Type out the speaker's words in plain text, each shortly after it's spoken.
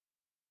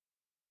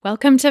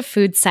Welcome to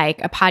Food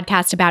Psych, a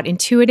podcast about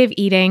intuitive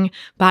eating,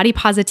 body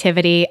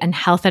positivity, and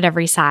health at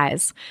every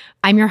size.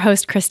 I'm your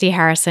host, Christy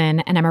Harrison,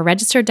 and I'm a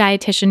registered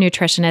dietitian,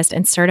 nutritionist,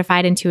 and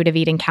certified intuitive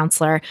eating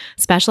counselor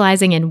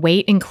specializing in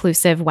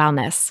weight-inclusive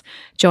wellness.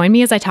 Join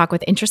me as I talk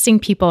with interesting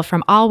people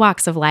from all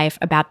walks of life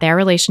about their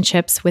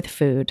relationships with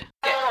food.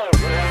 I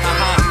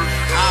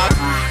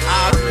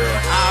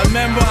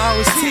remember I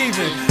was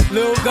teething,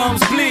 little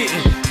gums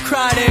bleeding,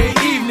 cried every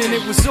evening,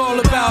 it was all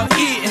about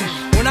eating.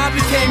 When I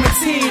became a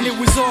teen, it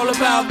was all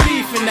about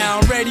beefing. Now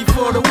I'm ready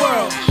for the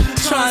world,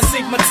 trying to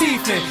sink my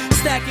teeth in,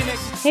 stacking it.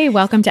 Hey,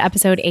 welcome to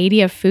episode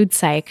 80 of Food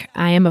Psych.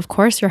 I am, of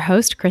course, your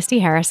host, Christy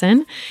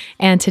Harrison,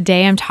 and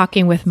today I'm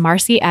talking with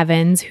Marci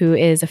Evans, who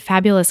is a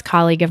fabulous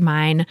colleague of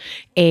mine,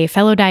 a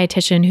fellow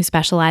dietitian who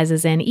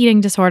specializes in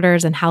eating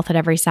disorders and health at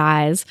every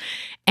size.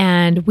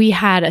 And we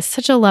had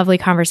such a lovely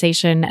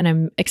conversation, and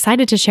I'm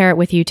excited to share it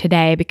with you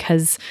today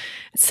because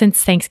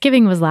since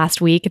Thanksgiving was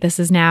last week, this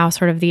is now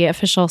sort of the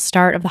official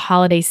start of the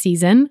holiday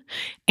season,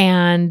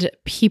 and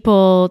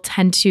people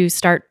tend to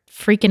start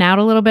freaking out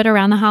a little bit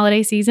around the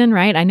holiday season,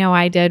 right? I know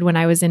I did when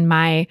I was in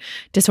my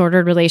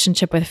disordered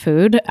relationship with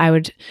food. I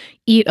would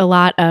eat a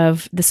lot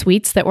of the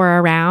sweets that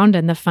were around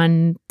and the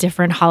fun,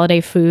 different holiday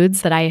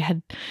foods that I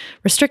had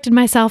restricted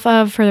myself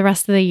of for the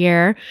rest of the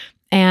year.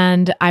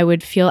 And I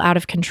would feel out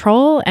of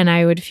control, and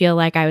I would feel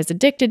like I was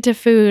addicted to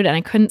food and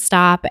I couldn't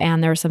stop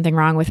and there was something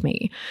wrong with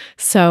me.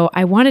 So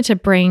I wanted to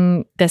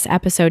bring this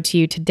episode to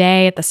you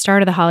today at the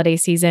start of the holiday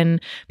season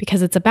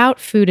because it's about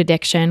food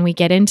addiction. We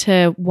get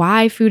into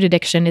why food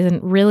addiction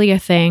isn't really a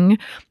thing,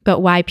 but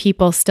why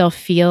people still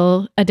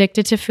feel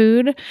addicted to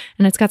food.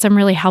 And it's got some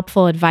really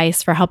helpful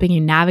advice for helping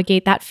you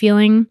navigate that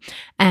feeling.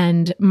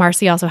 And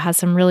Marci also has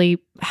some really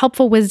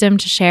helpful wisdom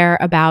to share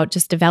about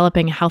just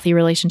developing a healthy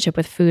relationship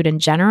with food in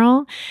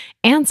general,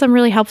 and some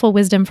really helpful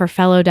wisdom for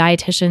fellow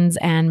dietitians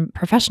and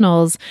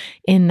professionals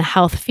in the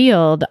health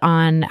field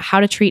on how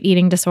to treat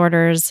eating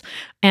disorders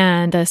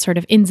and the sort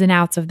of ins and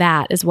outs of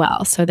that as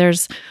well. So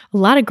there's a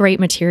lot of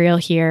great material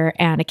here,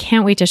 and I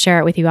can't wait to share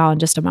it with you all in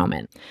just a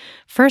moment.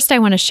 First, I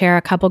want to share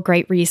a couple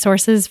great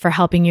resources for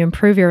helping you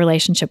improve your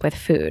relationship with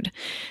food.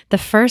 The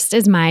first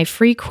is my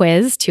free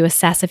quiz to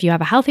assess if you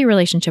have a healthy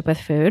relationship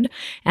with food,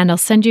 and I'll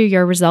send you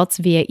your results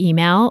via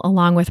email,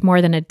 along with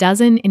more than a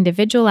dozen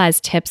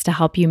individualized tips to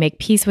help you make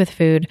peace with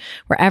food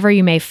wherever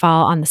you may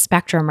fall on the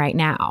spectrum right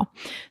now.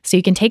 So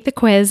you can take the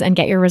quiz and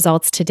get your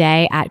results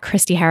today at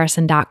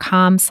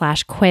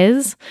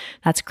christyharrison.com/quiz.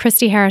 That's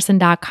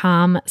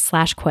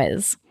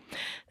christyharrison.com/quiz.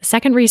 The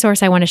second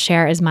resource I want to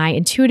share is my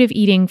Intuitive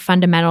Eating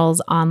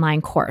Fundamentals online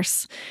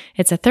course.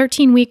 It's a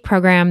 13-week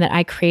program that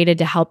I created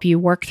to help you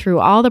work through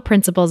all the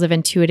principles of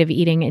intuitive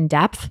eating in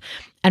depth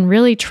and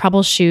really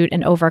troubleshoot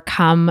and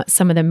overcome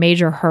some of the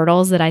major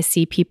hurdles that I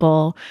see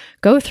people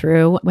go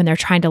through when they're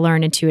trying to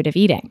learn intuitive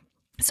eating.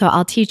 So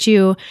I'll teach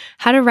you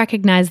how to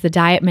recognize the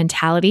diet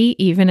mentality,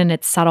 even in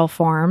its subtle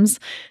forms.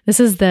 This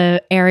is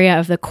the area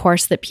of the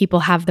course that people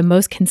have the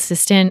most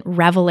consistent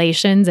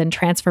revelations and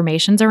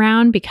transformations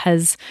around,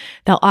 because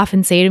they'll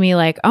often say to me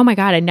like, oh my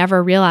God, I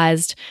never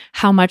realized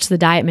how much the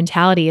diet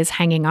mentality is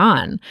hanging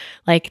on.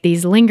 Like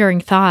these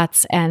lingering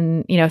thoughts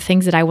and,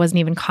 things that I wasn't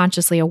even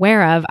consciously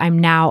aware of, I'm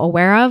now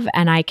aware of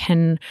and I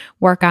can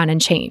work on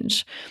and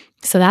change.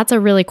 So that's a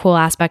really cool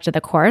aspect of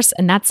the course.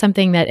 And that's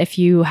something that if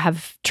you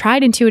have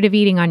tried intuitive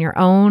eating on your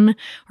own,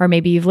 or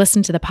maybe you've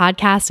listened to the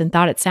podcast and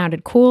thought it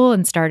sounded cool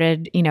and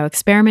started,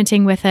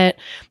 experimenting with it,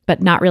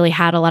 but not really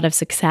had a lot of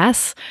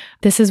success,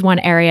 this is one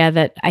area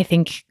that I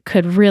think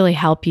could really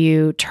help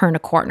you turn a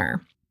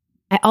corner.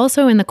 I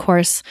also, in the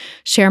course,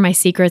 share my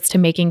secrets to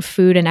making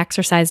food and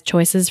exercise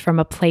choices from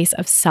a place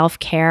of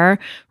self-care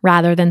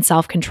rather than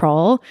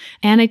self-control.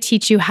 And I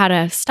teach you how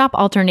to stop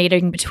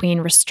alternating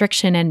between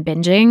restriction and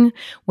binging,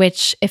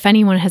 which, if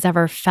anyone has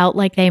ever felt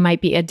like they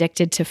might be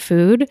addicted to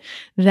food,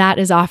 that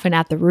is often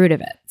at the root of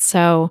it.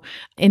 So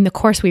in the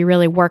course, we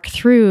really work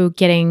through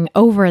getting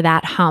over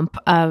that hump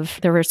of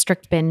the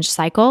restrict binge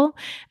cycle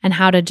and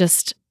how to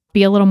just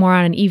be a little more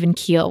on an even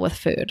keel with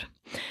food.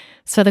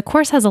 So the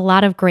course has a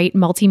lot of great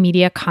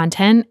multimedia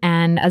content.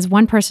 And as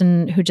one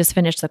person who just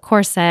finished the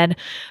course said,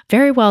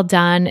 very well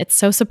done. It's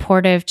so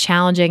supportive,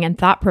 challenging, and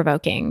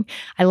thought-provoking.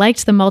 I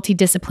liked the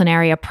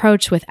multidisciplinary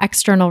approach with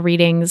external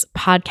readings,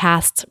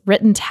 podcasts,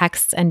 written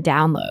texts, and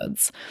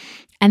downloads.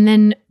 And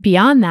then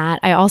beyond that,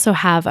 I also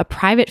have a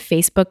private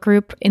Facebook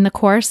group in the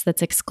course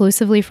that's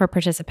exclusively for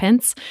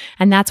participants.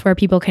 And that's where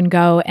people can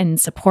go and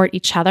support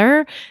each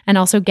other and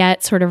also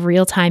get sort of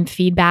real-time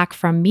feedback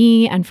from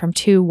me and from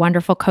two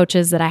wonderful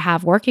coaches that I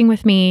have working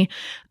with me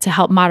to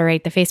help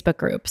moderate the Facebook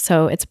group.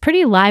 So it's a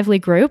pretty lively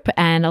group,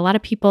 and a lot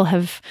of people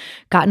have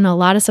gotten a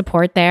lot of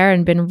support there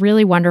and been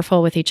really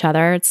wonderful with each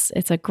other. It's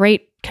a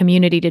great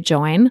community to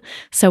join.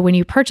 So when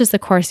you purchase the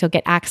course, you'll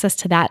get access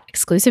to that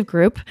exclusive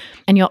group,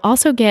 and you'll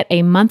also get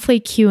a monthly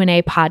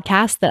Q&A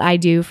podcast that I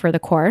do for the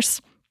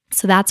course.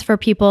 So that's for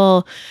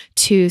people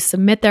to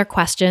submit their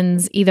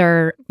questions.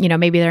 Either,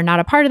 maybe they're not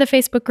a part of the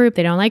Facebook group,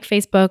 they don't like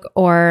Facebook,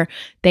 or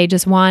they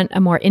just want a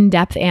more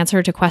in-depth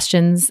answer to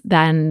questions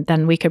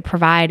than we could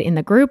provide in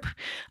the group.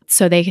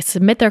 So they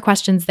submit their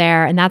questions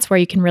there, and that's where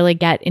you can really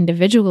get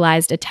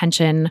individualized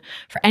attention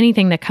for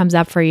anything that comes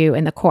up for you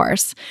in the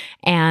course.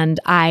 And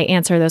I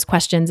answer those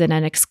questions in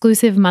an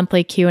exclusive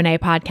monthly Q&A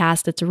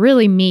podcast. It's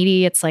really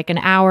meaty. It's like an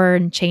hour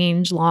and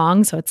change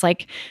long. So it's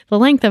like the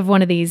length of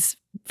one of these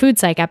food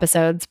psych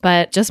episodes,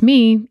 but just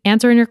me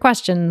answering your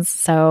questions.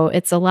 So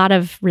it's a lot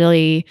of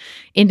really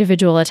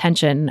individual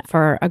attention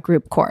for a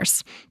group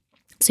course.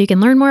 So you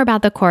can learn more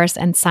about the course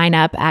and sign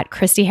up at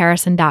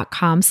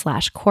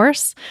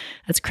christyharrison.com/course.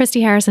 That's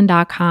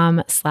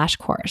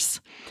christyharrison.com/course.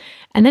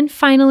 And then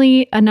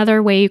finally,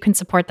 another way you can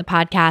support the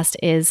podcast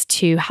is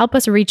to help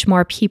us reach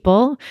more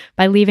people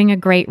by leaving a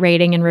great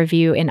rating and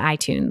review in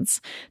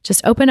iTunes.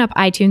 Just open up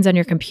iTunes on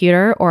your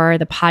computer or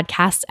the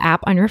podcast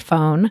app on your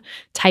phone,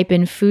 type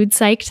in Food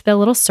Psych to the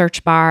little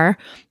search bar,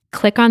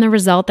 click on the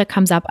result that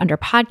comes up under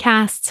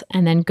podcasts,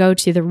 and then go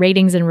to the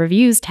ratings and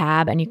reviews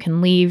tab, and you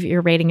can leave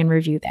your rating and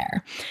review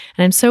there.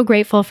 And I'm so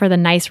grateful for the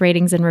nice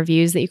ratings and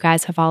reviews that you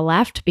guys have all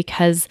left,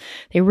 because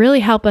they really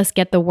help us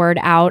get the word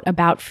out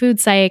about food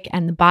psych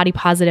and the body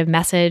positive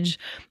message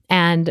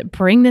and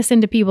bring this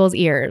into people's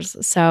ears.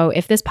 So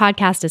if this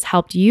podcast has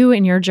helped you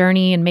in your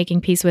journey in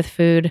making peace with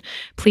food,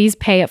 please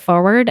pay it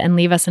forward and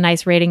leave us a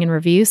nice rating and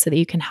review so that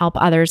you can help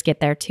others get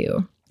there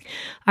too.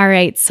 All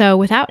right, so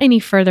without any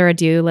further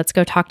ado, let's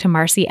go talk to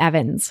Marci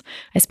Evans.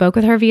 I spoke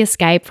with her via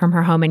Skype from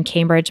her home in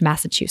Cambridge,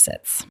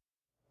 Massachusetts.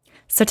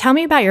 So tell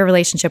me about your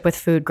relationship with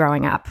food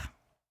growing up.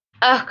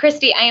 Oh,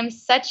 Christy, I am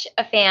such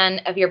a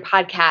fan of your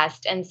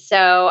podcast. And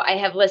so I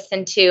have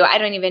listened to, I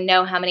don't even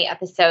know how many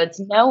episodes,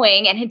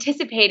 knowing and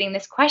anticipating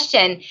this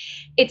question.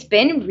 It's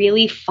been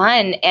really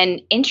fun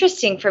and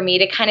interesting for me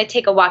to kind of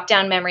take a walk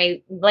down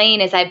memory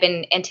lane as I've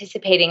been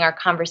anticipating our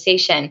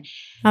conversation.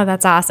 Oh,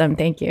 that's awesome.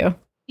 Thank you.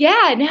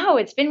 Yeah, no,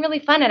 it's been really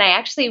fun. And I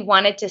actually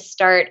wanted to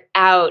start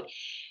out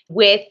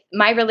with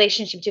my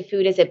relationship to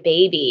food as a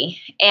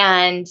baby.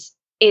 And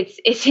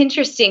it's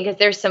interesting because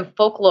there's some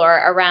folklore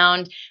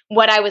around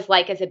what I was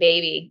like as a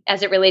baby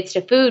as it relates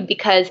to food,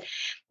 because,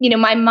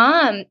 my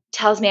mom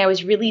tells me I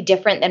was really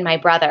different than my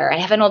brother. I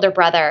have an older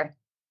brother.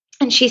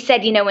 And she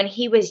said, when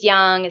he was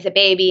young as a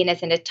baby and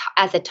as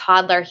a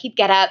toddler, he'd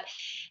get up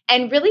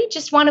and really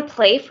just want to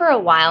play for a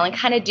while and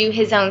kind of do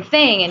his own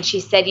thing. And she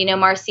said,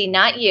 Marci,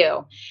 not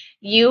you.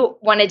 You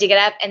wanted to get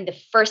up and the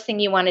first thing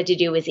you wanted to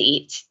do was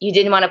eat. You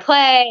didn't want to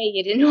play.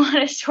 You didn't want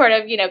to sort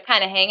of,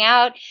 kind of hang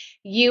out.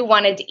 You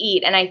wanted to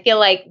eat. And I feel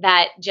like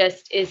that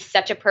just is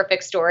such a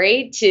perfect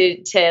story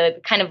to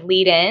kind of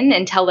lead in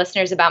and tell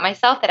listeners about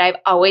myself, that I've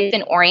always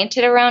been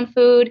oriented around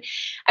food.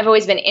 I've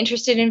always been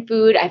interested in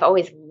food. I've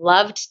always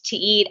loved to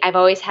eat. I've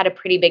always had a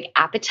pretty big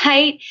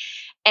appetite,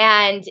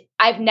 and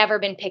I've never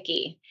been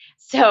picky.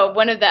 So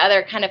one of the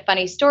other kind of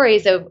funny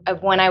stories of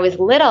when I was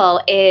little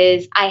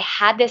is I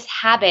had this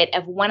habit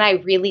of when I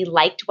really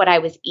liked what I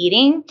was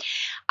eating,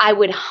 I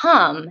would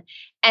hum,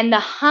 and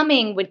the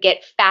humming would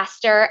get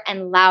faster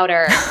and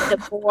louder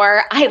the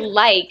more I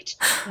liked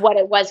what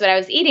I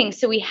was eating.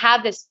 So we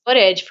have this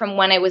footage from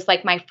when it was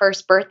like my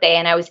first birthday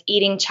and I was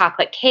eating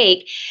chocolate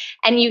cake,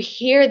 and you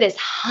hear this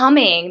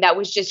humming that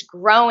was just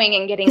growing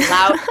and getting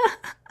louder.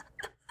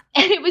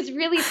 And it was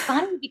really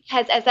fun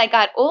because as I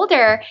got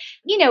older,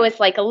 as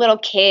like a little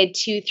kid,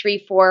 2,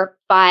 3, 4,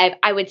 5,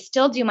 I would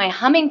still do my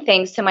humming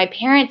thing. So my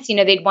parents,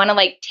 they'd want to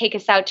like take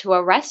us out to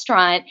a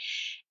restaurant,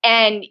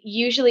 and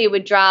usually it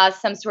would draw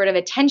some sort of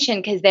attention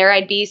because there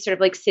I'd be sort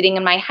of like sitting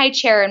in my high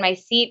chair in my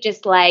seat,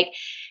 just like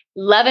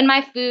loving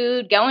my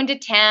food, going to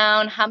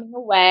town, humming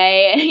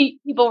away. And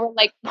people were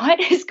like, what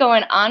is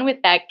going on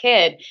with that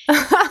kid?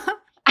 I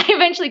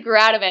eventually grew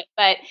out of it,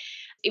 but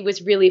it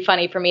was really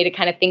funny for me to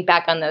kind of think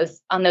back on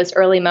those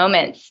early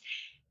moments.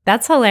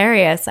 That's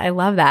hilarious. I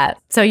love that.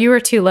 So you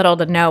were too little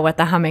to know what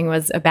the humming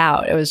was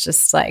about. It was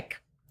just like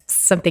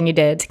something you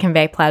did to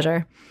convey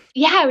pleasure.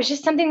 Yeah, it was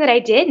just something that I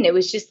did. And it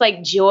was just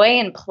like joy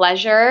and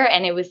pleasure.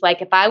 And it was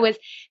like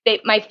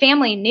my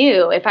family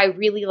knew if I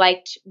really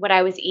liked what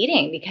I was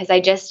eating because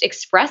I just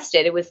expressed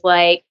it. It was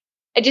like,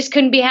 I just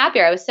couldn't be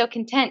happier. I was so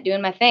content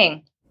doing my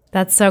thing.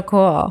 That's so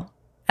cool.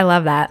 I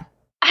love that.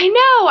 I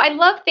know. I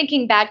love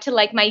thinking back to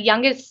like my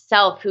youngest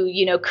self who,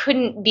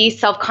 couldn't be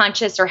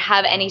self-conscious or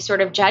have any sort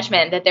of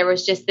judgment, that there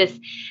was just this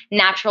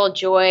natural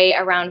joy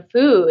around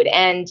food,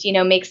 and,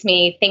 makes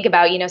me think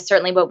about,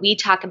 certainly what we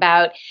talk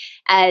about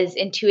as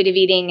intuitive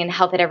eating and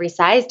health at every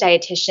size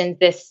dietitians,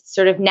 this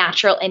sort of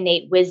natural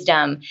innate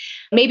wisdom.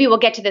 Maybe we'll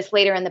get to this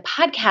later in the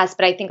podcast,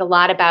 but I think a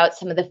lot about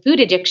some of the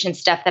food addiction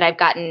stuff that I've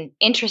gotten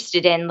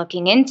interested in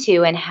looking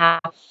into, and how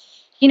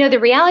the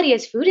reality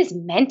is food is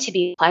meant to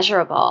be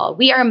pleasurable.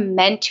 We are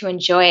meant to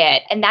enjoy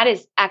it. And that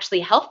is actually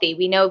healthy.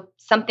 We know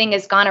something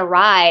has gone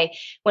awry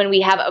when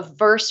we have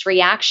adverse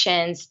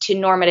reactions to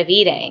normative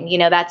eating.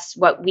 That's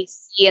what we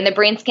see in the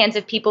brain scans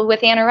of people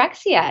with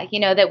anorexia,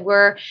 that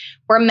we're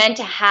we're meant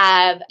to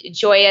have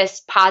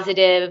joyous,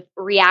 positive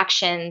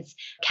reactions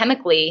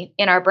chemically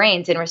in our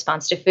brains in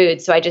response to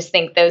food. So I just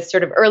think those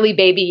sort of early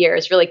baby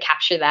years really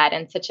capture that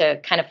in such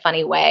a kind of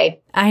funny way.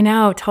 I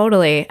know,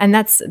 totally. And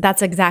that's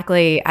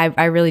exactly,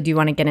 I really do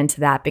want to get into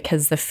that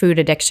because the food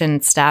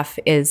addiction stuff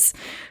is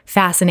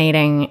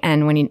fascinating.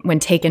 And when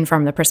taken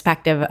from the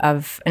perspective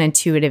of an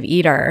intuitive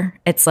eater,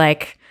 it's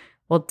like,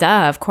 well,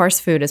 duh, of course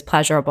food is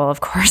pleasurable.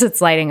 Of course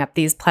it's lighting up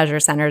these pleasure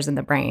centers in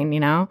the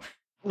brain,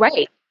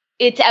 Right.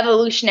 It's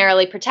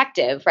evolutionarily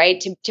protective,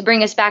 right? To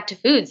bring us back to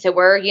food. So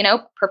we're,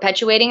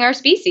 perpetuating our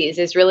species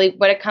is really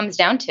what it comes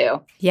down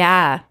to.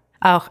 Yeah.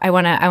 Oh, I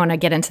want to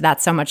get into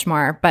that so much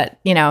more. But,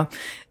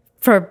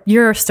 for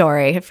your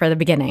story, for the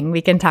beginning,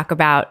 we can talk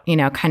about,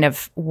 kind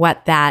of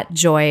what that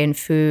joy in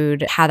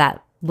food, how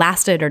that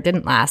lasted or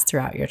didn't last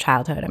throughout your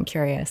childhood. I'm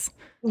curious.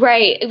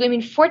 Right. I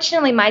mean,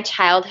 fortunately, my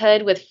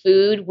childhood with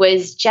food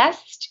was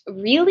just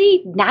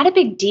really not a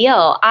big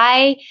deal.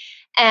 I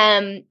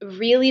am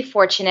really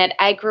fortunate.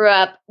 I grew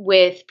up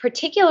with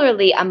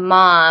particularly a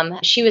mom.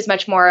 She was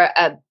much more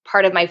a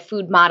part of my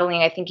food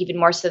modeling, I think even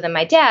more so than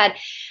my dad,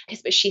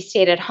 because she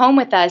stayed at home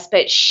with us.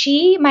 But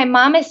my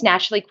mom is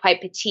naturally quite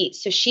petite.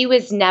 So she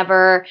was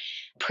never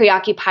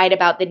preoccupied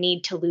about the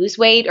need to lose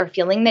weight or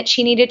feeling that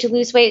she needed to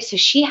lose weight. So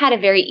she had a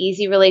very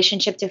easy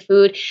relationship to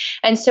food.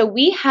 And so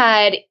we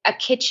had a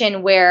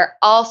kitchen where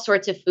all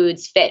sorts of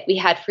foods fit. We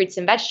had fruits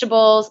and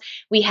vegetables.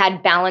 We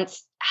had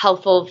balanced,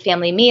 healthful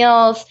family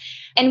meals.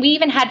 And we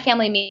even had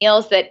family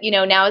meals that,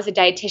 now as a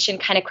dietitian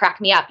kind of crack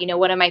me up.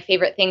 One of my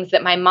favorite things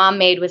that my mom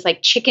made was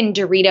like chicken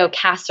Dorito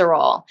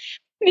casserole.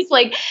 It's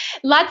like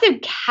lots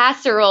of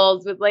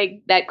casseroles with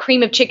like that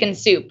cream of chicken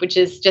soup, which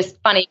is just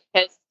funny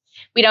because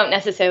we don't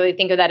necessarily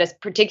think of that as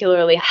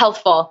particularly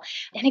healthful.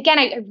 And again,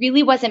 I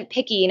really wasn't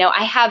picky.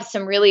 I have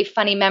some really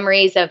funny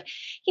memories of,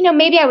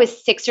 maybe I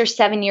was 6 or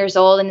 7 years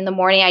old and in the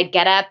morning I'd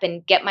get up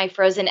and get my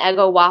frozen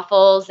Eggo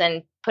waffles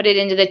and put it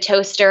into the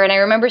toaster. And I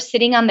remember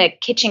sitting on the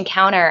kitchen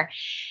counter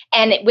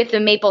and with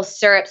the maple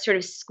syrup, sort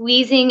of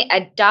squeezing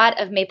a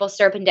dot of maple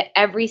syrup into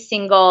every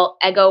single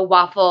Eggo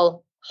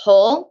waffle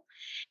hole,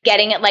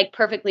 getting it like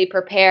perfectly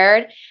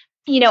prepared.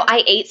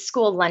 I ate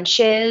school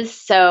lunches,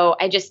 so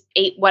I just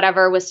ate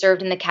whatever was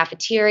served in the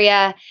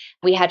cafeteria.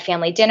 We had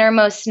family dinner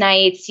most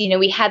nights.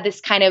 We had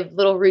this kind of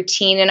little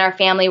routine in our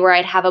family where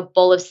I'd have a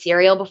bowl of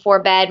cereal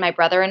before bed, my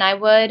brother and I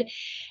would.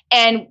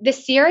 And the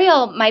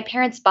cereal my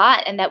parents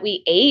bought and that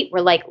we ate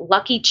were like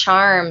Lucky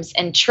Charms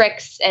and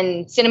Trix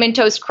and Cinnamon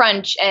Toast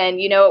Crunch. And,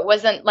 it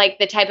wasn't like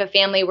the type of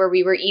family where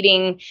we were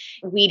eating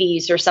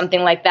Wheaties or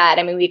something like that.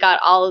 I mean, we got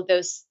all of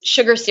those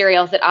sugar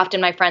cereals that often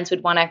my friends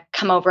would want to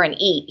come over and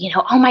eat.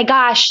 Oh my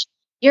gosh,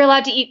 you're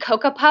allowed to eat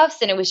Cocoa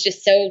Puffs. And it was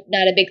just so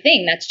not a big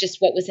thing. That's just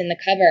what was in the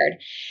cupboard.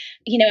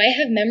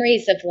 I have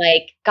memories of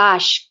like,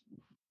 gosh,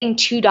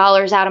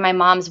 $2 out of my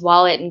mom's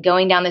wallet and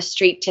going down the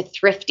street to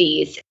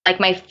Thrifties. Like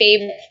my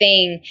favorite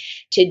thing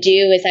to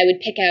do is I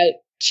would pick out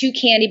 2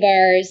 candy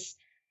bars,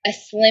 a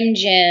Slim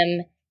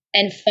Jim,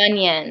 and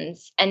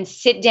Funyuns and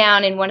sit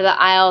down in one of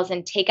the aisles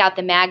and take out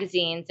the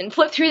magazines and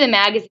flip through the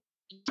magazines,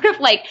 sort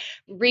of like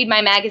read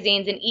my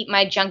magazines and eat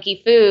my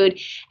junky food.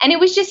 And it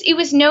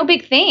was no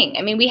big thing.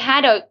 I mean, we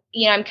had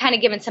I'm kind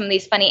of giving some of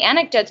these funny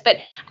anecdotes, but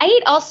I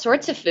ate all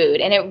sorts of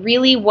food and it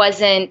really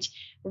wasn't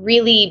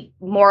really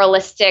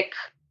moralistic.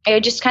 I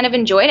just kind of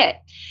enjoyed it.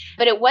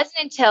 But it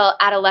wasn't until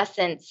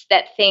adolescence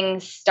that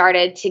things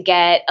started to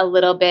get a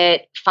little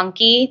bit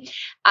funky.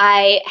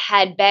 I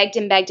had begged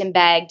and begged and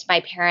begged my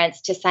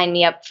parents to sign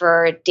me up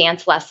for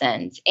dance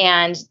lessons,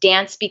 and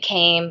dance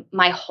became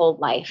my whole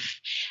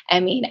life. I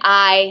mean,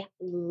 I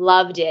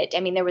loved it. I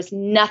mean, there was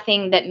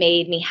nothing that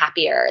made me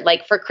happier.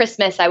 Like for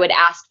Christmas, I would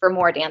ask for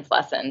more dance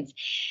lessons.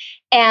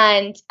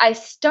 And I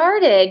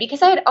started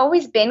because I had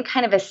always been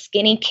kind of a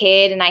skinny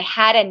kid and I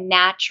had a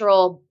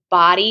natural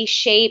body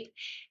shape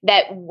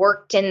that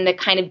worked in the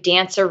kind of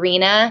dance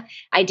arena.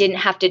 I didn't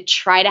have to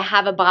try to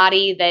have a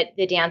body that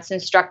the dance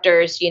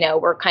instructors,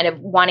 were kind of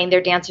wanting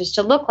their dancers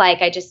to look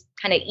like. I just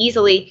kind of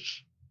easily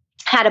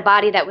had a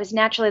body that was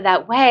naturally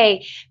that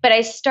way. But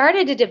I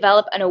started to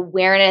develop an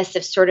awareness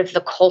of sort of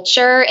the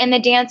culture in the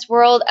dance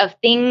world of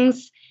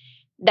things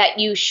that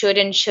you should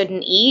and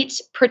shouldn't eat,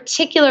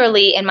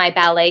 particularly in my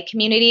ballet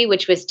community,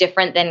 which was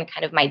different than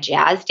kind of my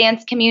jazz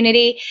dance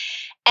community.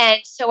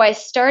 And so I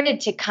started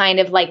to kind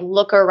of like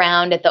look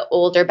around at the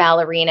older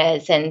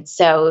ballerinas. And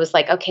so it was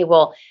like, okay,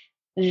 well,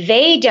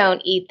 they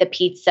don't eat the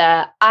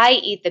pizza. I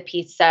eat the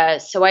pizza.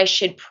 So I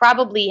should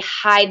probably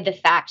hide the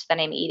fact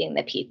that I'm eating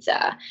the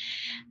pizza.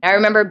 I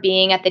remember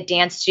being at the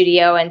dance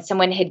studio and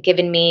one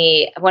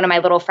of my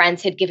little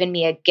friends had given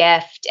me a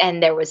gift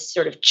and there was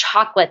sort of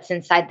chocolates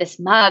inside this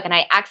mug and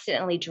I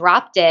accidentally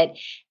dropped it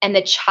and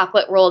the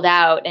chocolate rolled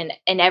out and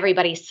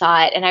everybody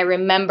saw it. And I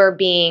remember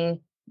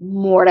being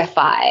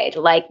mortified,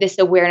 like this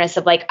awareness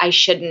of like, I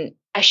shouldn't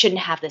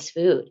have this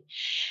food.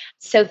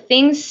 So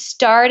things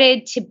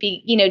started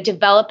to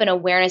develop an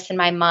awareness in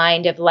my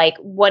mind of like,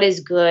 what is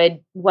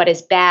good, what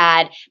is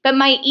bad. But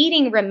my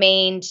eating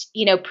remained,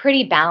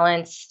 pretty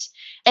balanced.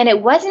 And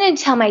it wasn't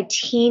until my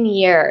teen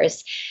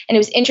years, and it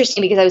was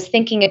interesting because I was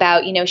thinking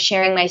about,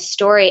 sharing my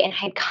story, and I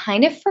had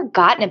kind of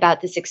forgotten about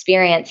this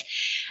experience.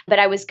 But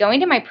I was going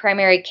to my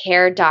primary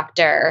care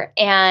doctor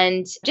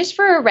and just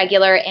for a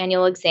regular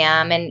annual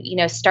exam,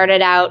 and,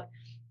 started out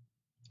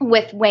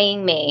with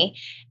weighing me,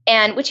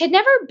 and which had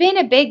never been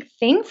a big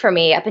thing for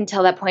me up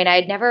until that point.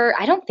 I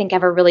don't think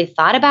ever really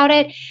thought about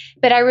it.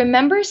 But I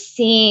remember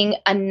seeing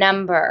a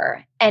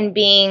number and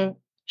being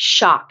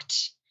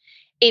shocked.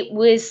 It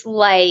was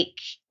like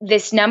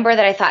this number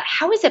that I thought,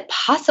 how is it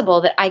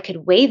possible that I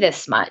could weigh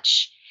this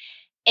much?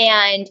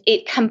 And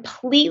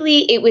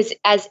it was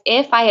as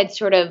if I had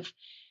sort of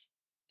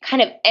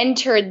kind of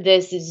entered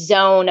this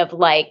zone of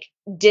like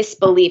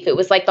disbelief. It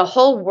was like the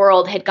whole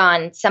world had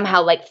gone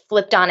somehow like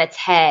flipped on its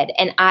head.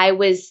 And I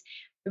was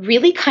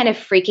really kind of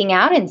freaking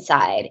out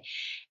inside.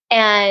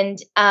 And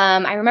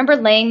I remember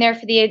laying there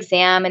for the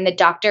exam, and the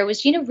doctor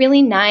was,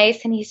 really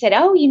nice. And he said,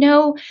 oh,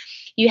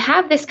 you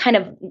have this kind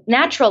of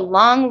natural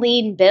long,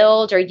 lean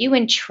build. Are you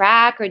in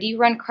track, or do you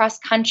run cross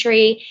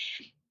country?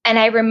 And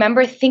I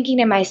remember thinking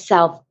to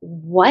myself,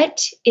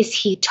 what is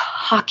he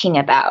talking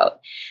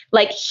about?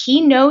 Like, he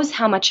knows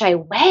how much I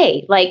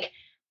weigh. Like,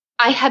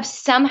 I have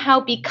somehow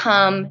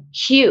become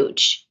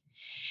huge.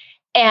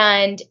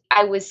 And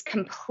I was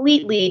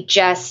completely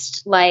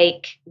just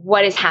like,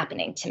 what is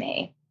happening to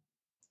me?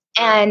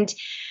 And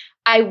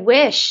I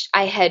wish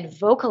I had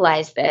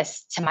vocalized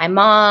this to my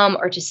mom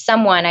or to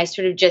someone. I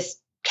sort of just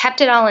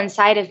kept it all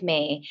inside of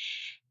me.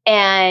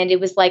 And it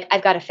was like,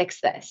 I've got to fix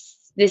this.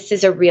 This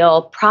is a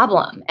real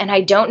problem. And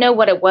I don't know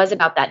what it was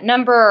about that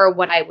number or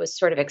what I was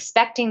sort of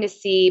expecting to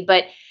see,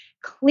 but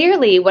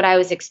clearly what I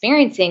was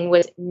experiencing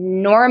was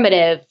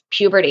normative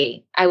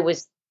puberty. I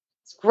was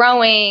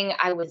growing,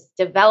 I was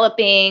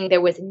developing,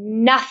 there was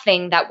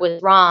nothing that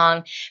was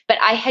wrong, but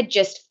I had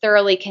just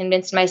thoroughly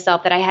convinced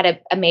myself that I had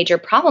a major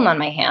problem on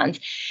my hands.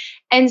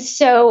 And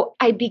so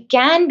I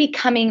began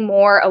becoming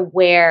more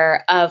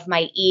aware of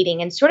my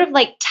eating and sort of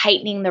like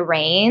tightening the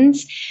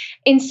reins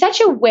in such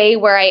a way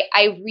where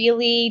I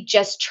really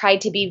just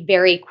tried to be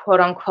very quote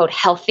unquote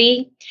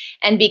healthy,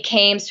 and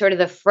became sort of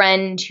the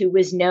friend who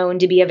was known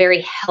to be a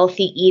very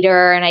healthy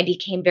eater. And I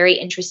became very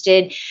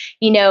interested,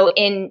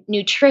 in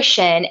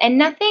nutrition, and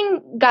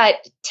nothing got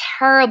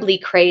terribly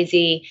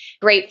crazy.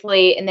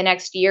 Gratefully, in the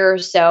next year or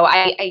so,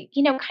 I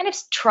kind of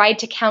tried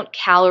to count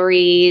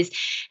calories,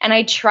 and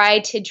I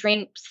tried to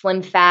drink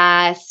Slim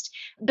Fast,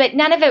 but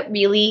none of it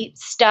really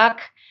stuck.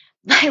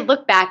 I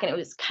look back and it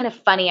was kind of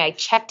funny. I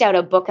checked out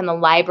a book in the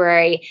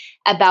library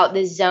about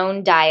the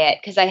zone diet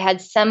because I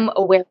had some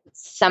awareness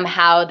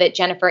somehow that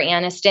Jennifer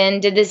Aniston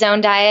did the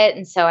zone diet.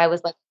 And so I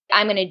was like,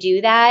 I'm going to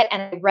do that.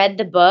 And I read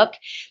the book,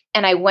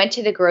 and I went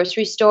to the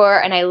grocery store,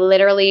 and I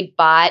literally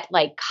bought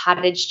like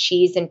cottage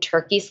cheese and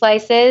turkey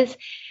slices.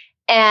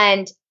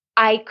 And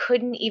I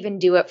couldn't even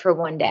do it for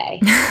one day.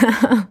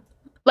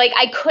 Like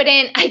I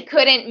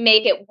couldn't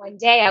make it one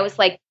day. I was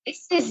like,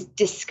 this is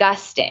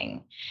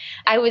disgusting.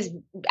 I was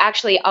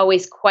actually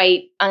always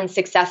quite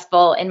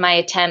unsuccessful in my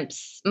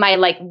attempts, my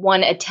like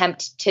one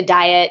attempt to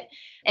diet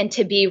and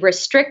to be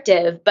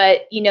restrictive.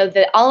 But,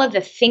 all of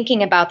the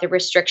thinking about the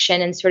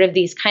restriction and sort of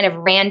these kind of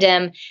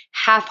random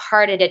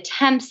half-hearted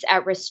attempts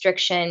at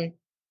restriction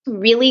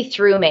really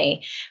threw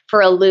me for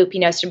a loop,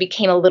 so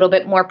became a little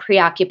bit more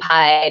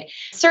preoccupied.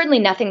 Certainly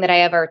nothing that I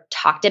ever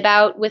talked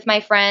about with my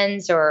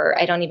friends, or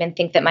I don't even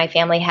think that my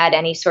family had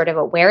any sort of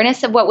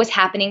awareness of what was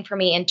happening for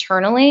me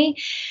internally.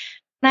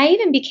 And I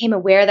even became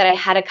aware that I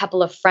had a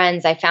couple of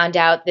friends. I found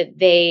out that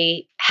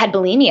they had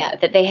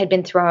bulimia, that they had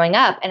been throwing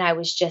up. And I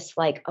was just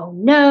like, oh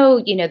no,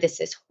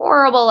 this is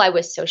horrible. I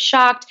was so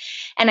shocked.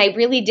 And I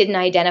really didn't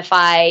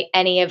identify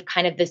any of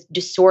kind of the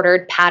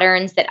disordered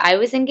patterns that I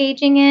was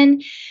engaging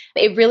in.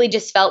 It really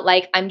just felt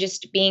like I'm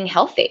just being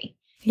healthy.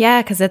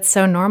 Yeah, because it's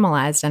so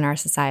normalized in our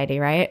society,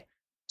 right?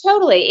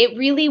 Totally. It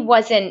really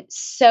wasn't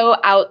so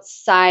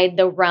outside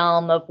the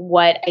realm of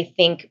what I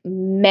think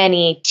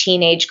many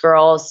teenage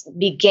girls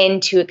begin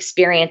to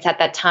experience at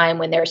that time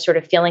when they're sort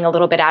of feeling a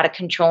little bit out of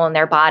control in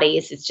their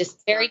bodies. It's just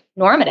very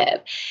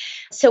normative.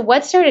 So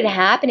what started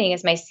happening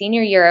is my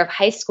senior year of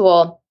high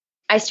school,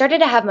 I started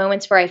to have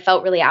moments where I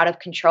felt really out of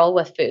control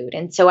with food.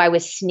 And so I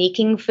was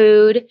sneaking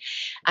food.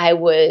 I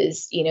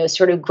was,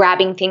 sort of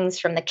grabbing things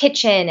from the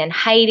kitchen and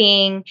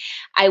hiding.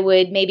 I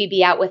would maybe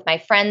be out with my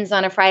friends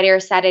on a Friday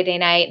or Saturday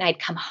night, and I'd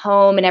come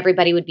home and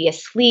everybody would be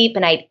asleep,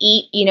 and I'd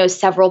eat,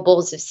 several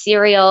bowls of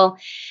cereal.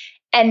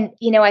 And,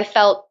 I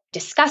felt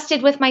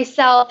disgusted with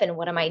myself and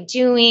what am I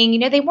doing?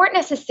 They weren't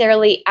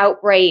necessarily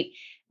outright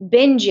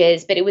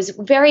binges, but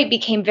it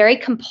became very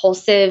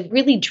compulsive,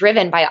 really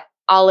driven by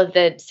all of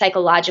the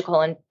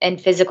psychological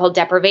and physical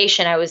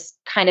deprivation I was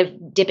kind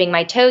of dipping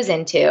my toes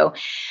into.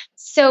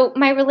 So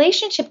my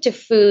relationship to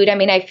food,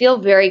 I feel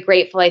very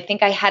grateful. I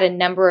think I had a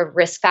number of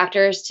risk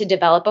factors to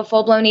develop a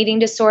full-blown eating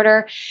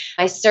disorder.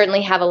 I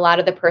certainly have a lot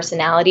of the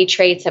personality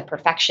traits of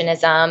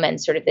perfectionism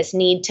and sort of this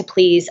need to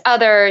please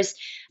others.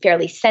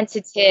 fairly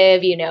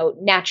sensitive,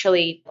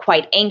 naturally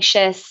quite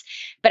anxious.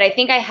 But I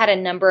think I had a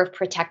number of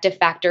protective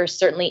factors,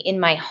 certainly in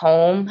my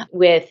home,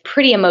 with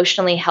pretty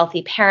emotionally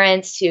healthy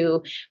parents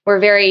who were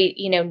very,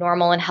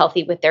 normal and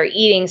healthy with their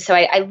eating. So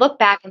I look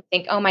back and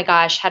think, oh my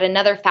gosh, had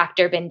another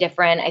factor been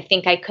different, I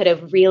think I could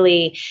have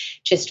really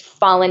just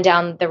fallen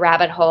down the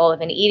rabbit hole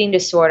of an eating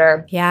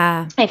disorder.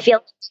 Yeah. I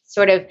feel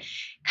sort of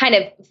kind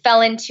of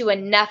fell into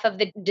enough of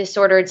the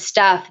disordered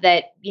stuff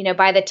that,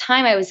 by the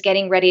time I was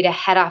getting ready to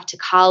head off to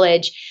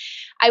college,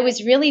 I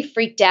was really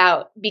freaked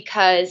out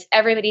because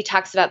everybody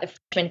talks about the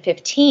freshman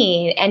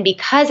 15. And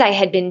because I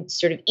had been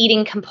sort of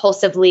eating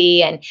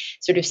compulsively and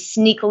sort of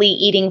sneakily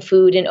eating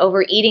food and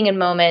overeating in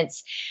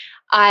moments,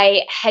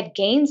 I had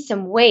gained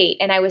some weight,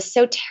 and I was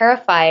so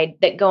terrified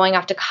that going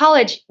off to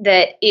college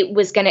that it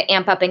was going to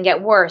amp up and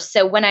get worse.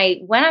 So when I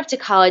went off to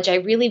college, I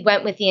really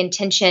went with the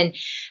intention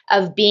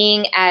of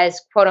being as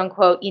quote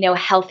unquote,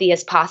 healthy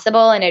as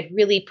possible. And I'd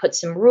really put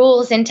some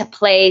rules into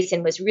place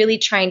and was really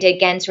trying to,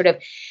 again, sort of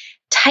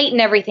tighten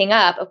everything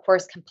up, of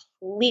course,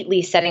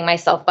 completely setting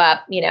myself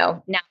up,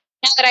 now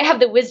that I have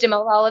the wisdom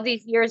of all of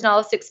these years and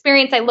all this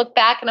experience, I look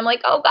back and I'm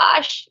like, oh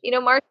gosh,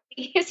 Marci,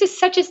 this is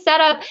such a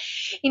setup,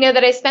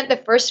 that I spent the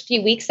first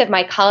few weeks of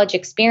my college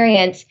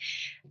experience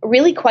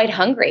really quite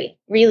hungry,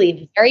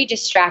 really very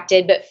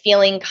distracted, but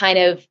feeling kind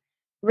of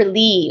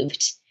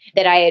relieved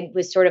that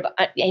was sort of,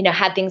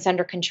 had things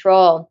under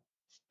control.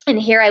 And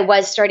here I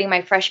was starting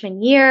my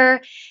freshman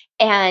year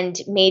and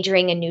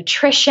majoring in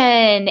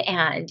nutrition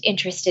and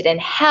interested in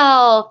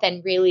health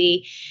and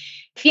really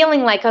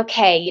feeling like,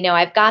 okay,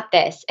 I've got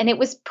this. And it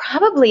was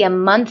probably a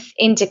month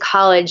into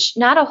college,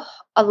 not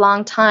a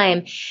long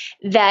time,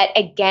 that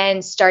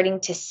again, starting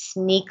to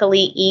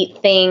sneakily eat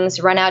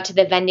things, run out to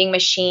the vending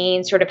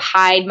machine, sort of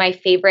hide my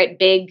favorite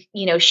big,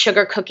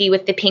 sugar cookie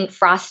with the pink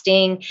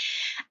frosting.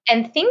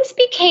 And things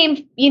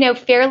became,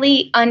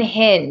 fairly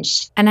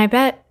unhinged. And I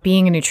bet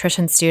being a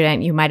nutrition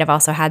student, you might have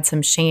also had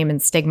some shame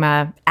and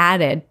stigma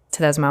added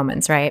to those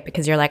moments, right?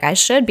 Because you're like, I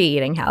should be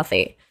eating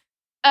healthy.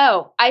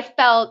 Oh, I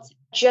felt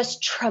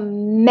just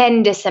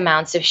tremendous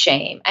amounts of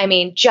shame. I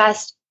mean,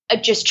 just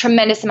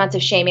tremendous amounts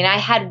of shame. And I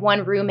had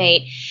one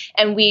roommate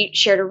and we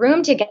shared a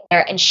room together,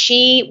 and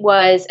she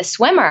was a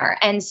swimmer.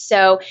 And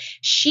so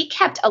she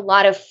kept a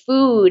lot of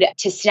food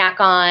to snack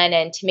on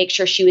and to make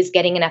sure she was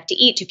getting enough to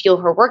eat to fuel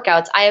her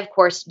workouts. I, of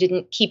course,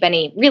 didn't keep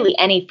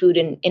any food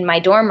in my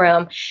dorm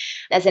room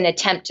as an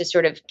attempt to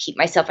sort of keep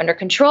myself under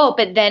control.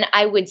 But then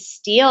I would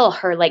steal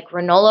her like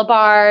granola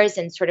bars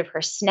and sort of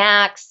her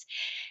snacks.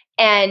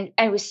 And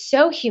I was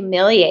so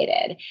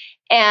humiliated.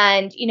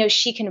 And,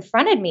 she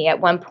confronted me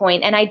at one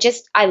point and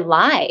I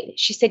lied.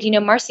 She said,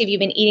 Marci, have you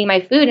been eating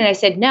my food? And I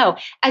said, no,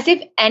 as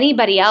if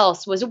anybody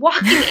else was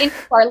walking into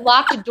our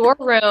locked door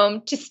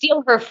room to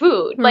steal her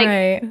food.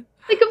 Right.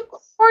 Like, of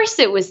course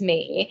it was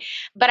me.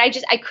 But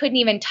I couldn't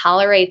even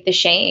tolerate the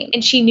shame.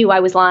 And she knew I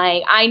was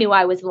lying. I knew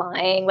I was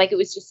lying. Like, it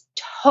was just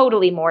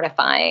totally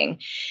mortifying.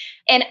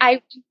 And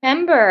I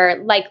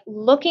remember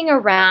looking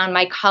around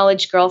my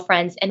college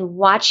girlfriends and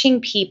watching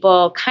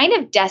people kind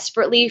of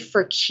desperately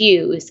for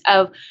cues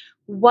of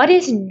what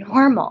is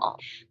normal.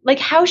 Like,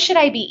 how should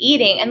I be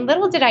eating? And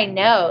little did I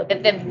know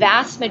that the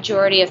vast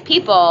majority of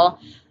people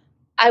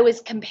I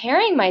was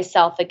comparing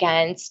myself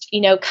against,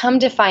 come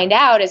to find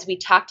out as we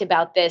talked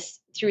about this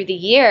through the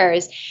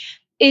years,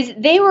 is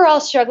they were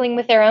all struggling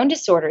with their own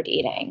disordered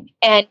eating.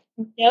 And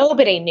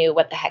nobody knew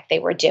what the heck they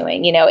were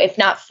doing, if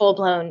not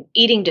full-blown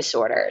eating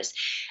disorders.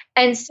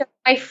 And so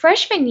my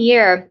freshman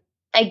year,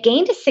 I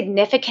gained a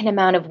significant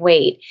amount of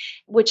weight,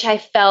 which I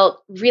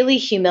felt really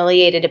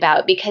humiliated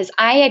about because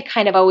I had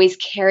kind of always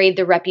carried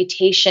the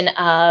reputation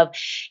of,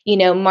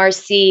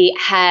 Marci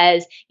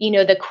has,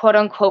 the quote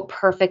unquote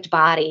perfect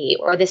body,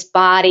 or this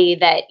body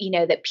that,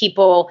 that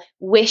people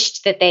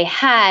wished that they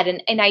had.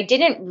 And I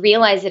didn't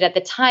realize it at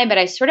the time, but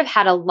I sort of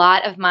had a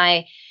lot of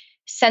my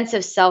sense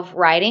of self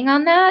riding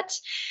on that.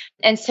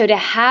 And so to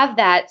have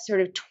that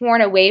sort of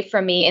torn away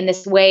from me in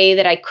this way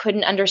that I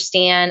couldn't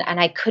understand and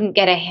I couldn't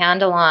get a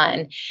handle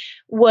on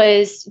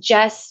was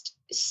just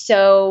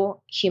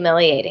so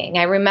humiliating.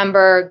 I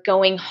remember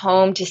going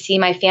home to see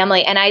my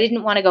family and I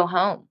didn't want to go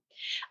home.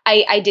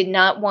 I did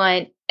not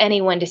want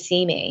anyone to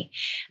see me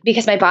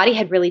because my body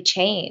had really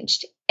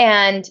changed.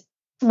 And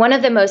one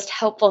of the most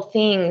helpful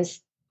things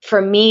for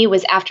me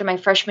was after my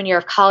freshman year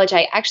of college,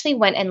 I actually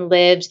went and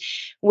lived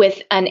with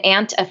an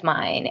aunt of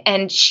mine.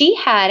 And she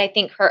had, I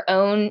think, her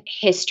own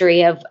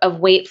history of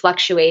weight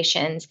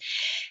fluctuations.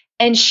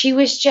 And she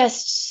was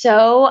just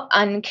so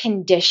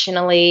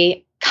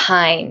unconditionally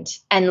kind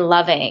and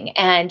loving.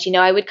 And,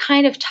 I would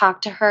kind of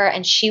talk to her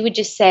and she would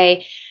just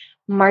say,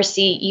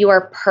 Marci, you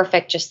are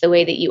perfect just the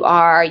way that you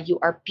are. You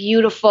are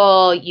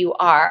beautiful. You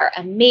are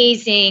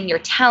amazing. You're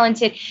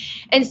talented.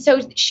 And so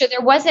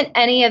there wasn't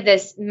any of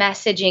this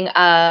messaging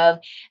of,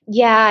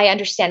 yeah, I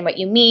understand what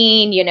you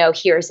mean.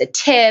 Here's a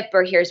tip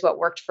or here's what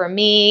worked for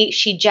me.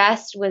 She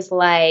just was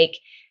like,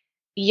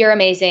 you're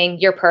amazing.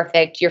 You're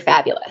perfect. You're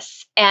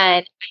fabulous.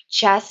 And I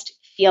just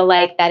feel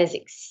like that is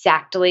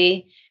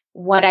exactly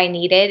what I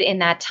needed in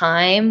that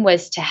time,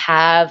 was to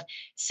have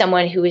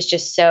someone who was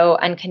just so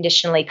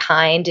unconditionally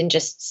kind and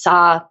just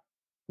saw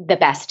the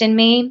best in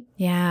me.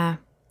 Yeah.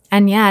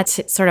 And yeah,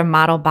 to sort of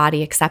model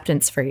body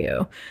acceptance for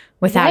you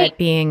without Right. it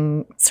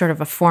being sort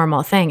of a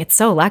formal thing. It's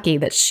so lucky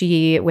that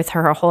she, with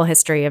her whole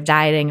history of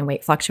dieting and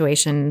weight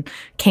fluctuation,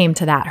 came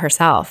to that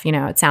herself,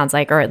 it sounds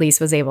like, or at least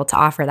was able to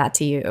offer that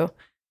to you.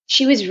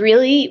 She was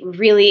really,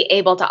 really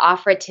able to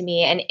offer it to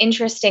me. And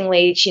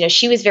interestingly,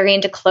 she was very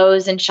into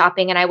clothes and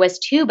shopping, and I was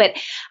too, but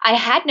I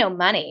had no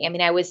money. I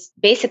mean, I was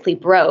basically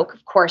broke.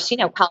 Of course,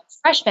 college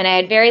freshman, I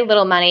had very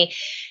little money.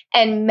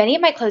 And many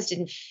of my clothes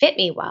didn't fit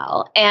me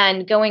well.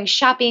 And going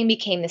shopping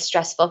became this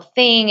stressful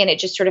thing. And it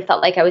just sort of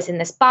felt like I was in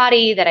this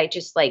body that I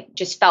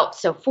just felt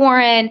so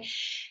foreign.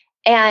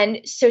 And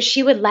so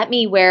she would let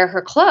me wear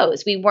her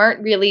clothes. We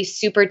weren't really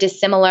super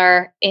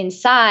dissimilar in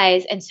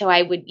size. And so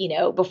I would,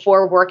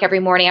 before work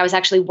every morning, I was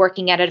actually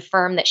working at a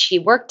firm that she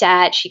worked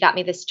at. She got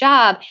me this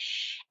job.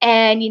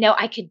 And,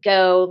 I could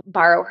go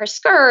borrow her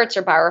skirts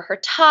or borrow her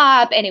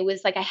top. And it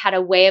was like I had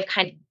a way of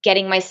kind of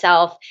getting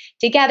myself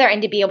together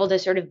and to be able to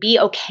sort of be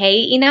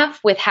okay enough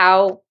with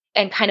how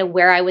and kind of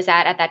where I was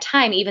at that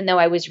time, even though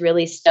I was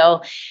really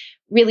still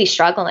really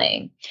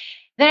struggling.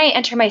 Then I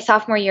enter my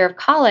sophomore year of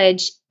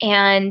college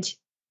and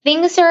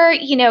things are,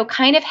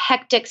 kind of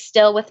hectic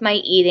still with my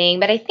eating,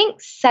 but I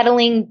think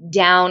settling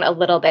down a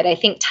little bit. I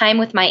think time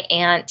with my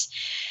aunt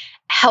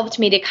helped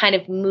me to kind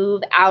of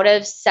move out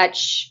of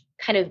such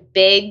kind of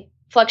big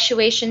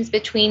fluctuations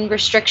between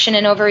restriction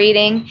and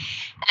overeating,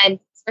 and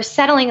we're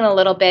settling in a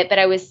little bit, but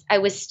I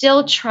was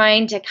still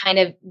trying to kind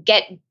of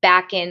get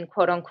back in,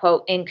 quote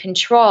unquote, in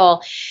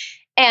control.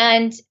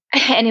 And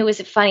it was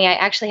funny. I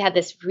actually had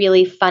this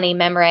really funny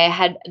memory. I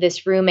had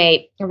this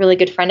roommate, a really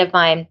good friend of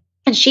mine,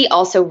 and she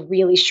also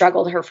really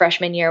struggled her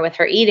freshman year with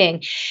her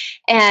eating.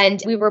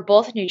 And we were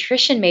both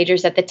nutrition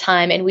majors at the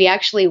time. And we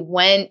actually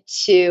went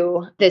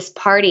to this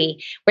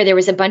party where there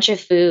was a bunch of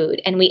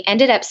food. And we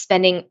ended up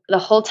spending the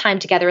whole time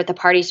together at the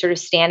party, sort of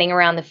standing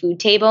around the food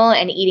table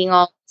and eating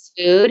all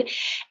food,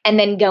 and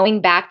then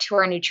going back to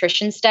our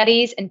nutrition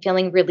studies and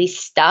feeling really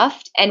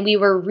stuffed. And we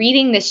were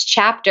reading this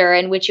chapter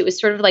in which it was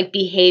sort of like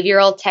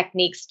behavioral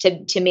techniques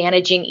to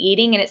managing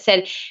eating. And it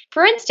said,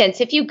 for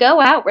instance, if you go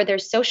out where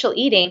there's social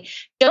eating,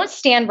 don't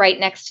stand right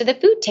next to the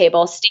food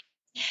table.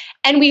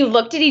 And we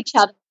looked at each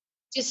other,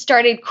 just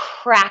started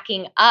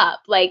cracking up.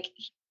 Like,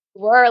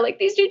 we're like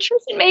these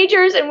nutrition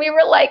majors, and we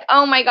were like,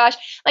 oh my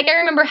gosh. Like, I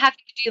remember having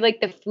to do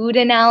like the food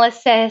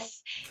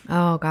analysis.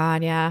 Oh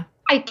God, yeah.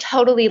 I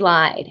totally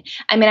lied.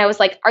 I mean, I was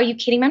like, are you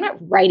kidding me? I'm not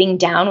writing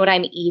down what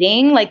I'm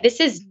eating. Like, this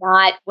is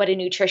not what a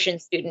nutrition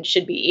student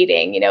should be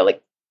eating,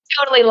 like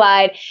totally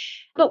lied.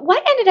 But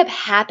what ended up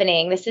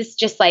happening, this is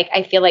just like,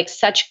 I feel like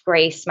such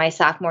grace my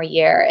sophomore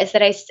year, is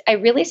that I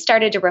really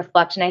started to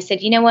reflect, and I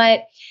said, you know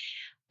what?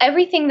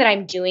 Everything that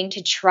I'm doing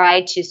to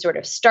try to sort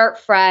of start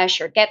fresh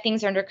or get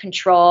things under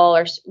control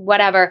or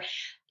whatever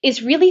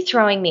is really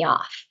throwing me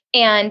off,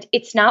 and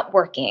it's not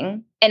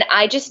working. And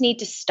I just need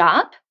to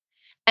stop.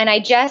 And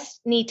I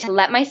just need to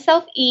let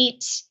myself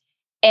eat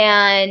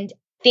and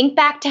think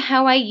back to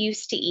how I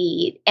used to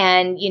eat.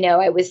 And,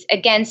 I was,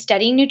 again,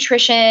 studying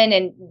nutrition,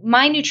 and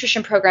my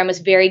nutrition program was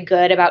very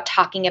good about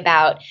talking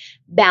about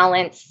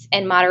balance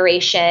and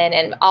moderation,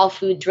 and all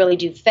foods really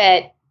do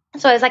fit.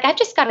 So I was like, I've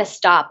just got to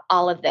stop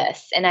all of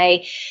this. And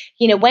I,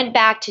 went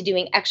back to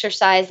doing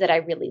exercise that I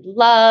really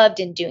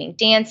loved and doing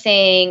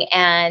dancing.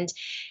 And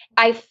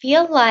I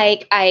feel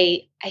like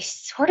I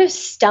sort of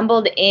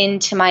stumbled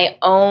into my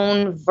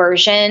own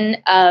version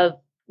of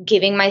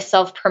giving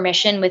myself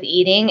permission with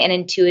eating and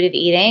intuitive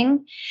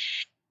eating.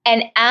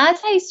 And as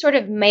I sort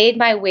of made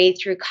my way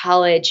through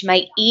college,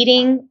 my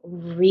eating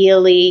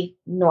really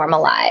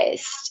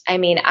normalized. I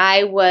mean,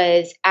 I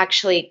was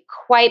actually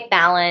quite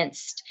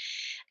balanced,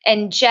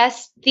 and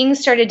just things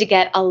started to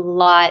get a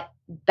lot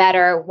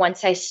better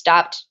once I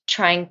stopped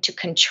trying to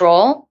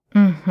control.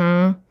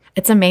 Mm-hmm.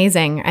 It's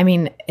amazing. I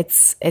mean,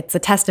 it's a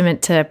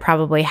testament to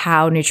probably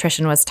how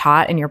nutrition was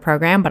taught in your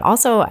program, but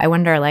also I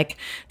wonder, like,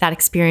 that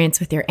experience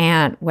with your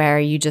aunt where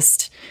you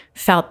just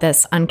felt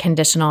this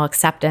unconditional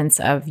acceptance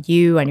of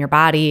you and your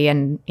body,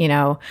 and,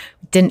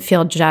 didn't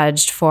feel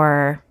judged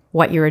for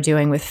what you were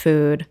doing with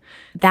food.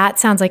 That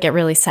sounds like it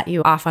really set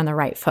you off on the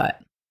right foot.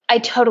 I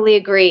totally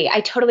agree.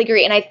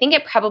 And I think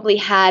it probably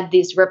had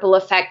these ripple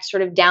effects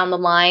sort of down the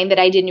line that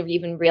I didn't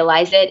even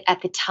realize it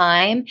at the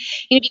time,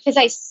 because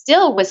I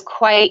still was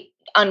quite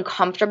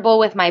uncomfortable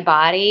with my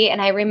body.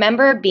 And I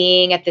remember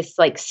being at this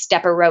like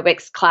step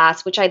aerobics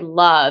class, which I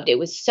loved. It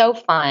was so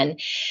fun.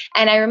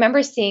 And I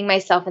remember seeing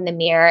myself in the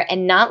mirror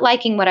and not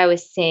liking what I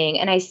was seeing.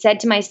 And I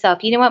said to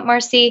myself, you know what,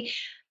 Marci?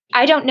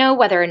 I don't know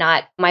whether or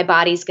not my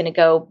body's going to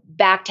go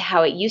back to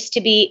how it used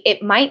to be.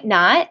 It might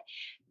not,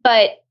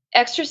 but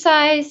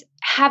exercise,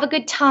 have a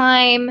good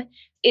time.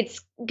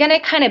 It's going to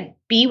kind of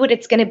be what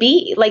it's going to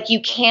be. Like,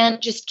 you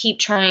can't just keep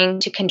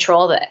trying to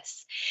control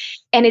this.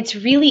 And it's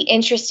really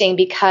interesting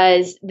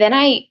because then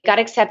I got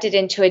accepted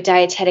into a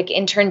dietetic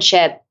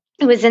internship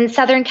It was in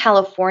Southern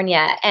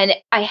California, and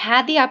I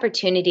had the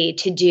opportunity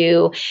to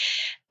do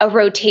a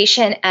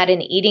rotation at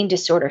an eating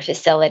disorder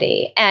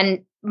facility.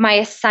 And my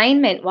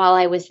assignment while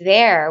I was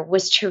there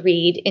was to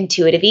read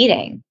Intuitive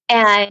Eating.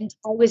 And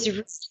I was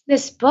reading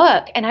this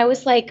book and I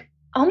was like,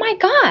 oh my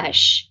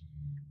gosh,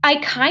 I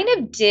kind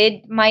of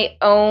did my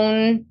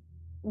own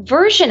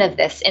version of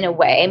this in a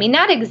way. I mean,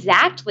 not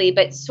exactly,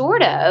 but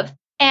sort of.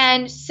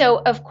 And so,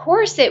 of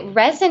course, it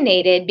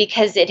resonated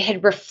because it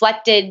had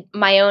reflected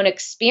my own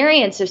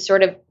experience of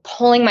sort of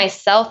pulling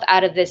myself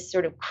out of this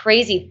sort of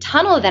crazy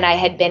tunnel that I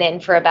had been in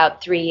for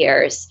about 3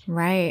 years.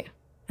 Right.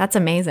 That's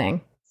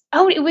amazing.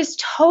 Oh, it was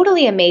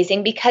totally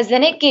amazing because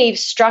then it gave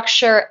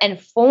structure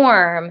and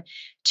form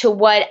to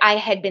what I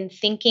had been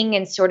thinking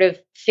and sort of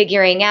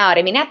figuring out.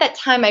 I mean, at that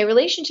time, my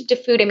relationship to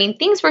food, I mean,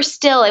 things were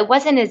still, it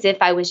wasn't as if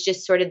I was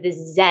just sort of this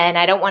zen.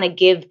 I don't want to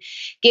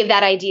give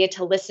that idea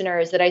to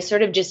listeners that I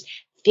sort of just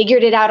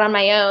figured it out on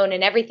my own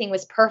and everything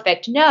was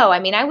perfect. No, I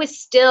mean, I was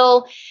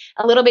still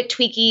a little bit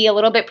tweaky, a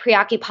little bit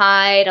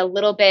preoccupied, a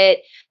little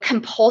bit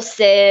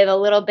compulsive, a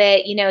little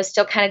bit,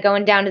 still kind of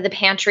going down to the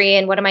pantry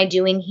and what am I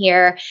doing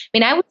here? I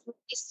mean, I was really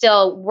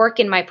still work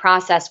in my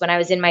process when I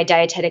was in my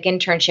dietetic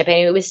internship,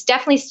 and it was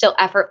definitely still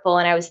effortful.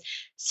 And I was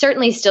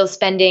certainly still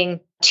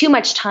spending too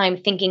much time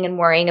thinking and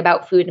worrying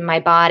about food in my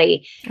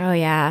body. Oh,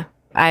 yeah.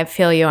 I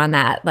feel you on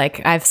that.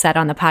 Like I've said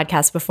on the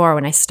podcast before,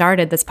 when I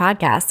started this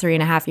podcast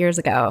 3.5 years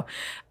ago,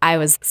 I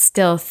was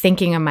still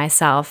thinking of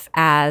myself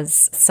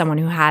as someone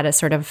who had a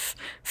sort of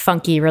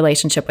funky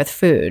relationship with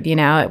food.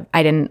 I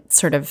didn't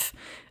sort of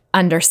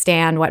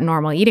understand what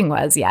normal eating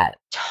was yet.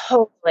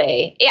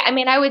 Totally. Yeah, I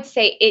mean, I would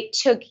say it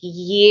took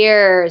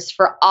years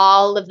for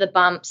all of the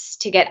bumps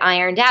to get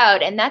ironed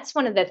out. And that's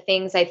one of the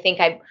things I think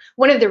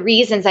one of the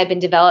reasons I've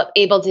been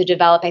able to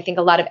develop, I think,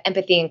 a lot of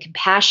empathy and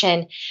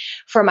compassion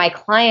for my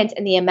clients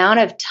and the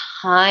amount of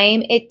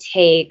time it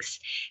takes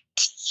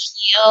to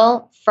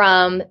heal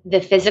from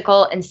the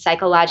physical and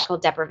psychological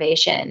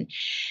deprivation.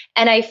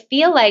 And I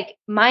feel like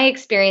my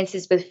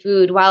experiences with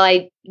food, while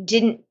I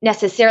didn't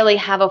necessarily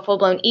have a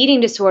full-blown eating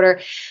disorder,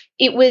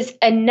 it was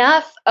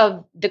enough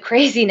of the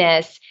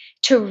craziness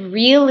to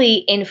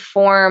really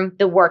inform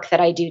the work that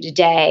I do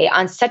today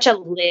on such a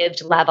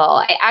lived level.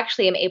 I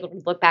actually am able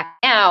to look back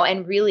now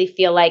and really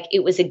feel like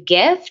it was a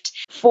gift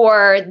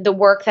for the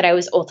work that I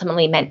was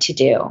ultimately meant to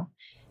do.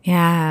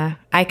 Yeah,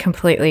 I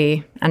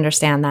completely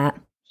understand that.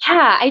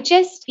 Yeah, I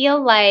just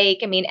feel like,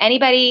 I mean,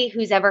 anybody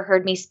who's ever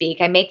heard me speak,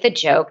 I make the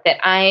joke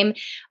that I'm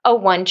a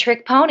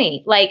one-trick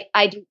pony. Like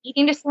I do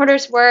eating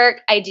disorders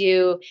work, I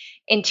do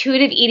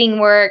intuitive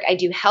eating work, I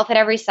do health at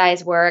every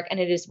size work, and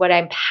it is what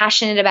I'm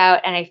passionate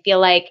about. And I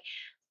feel like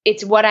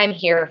it's what I'm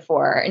here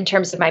for in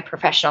terms of my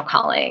professional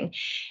calling.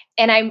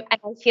 And I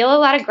feel a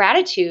lot of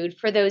gratitude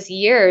for those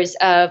years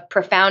of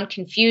profound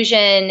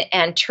confusion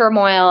and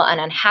turmoil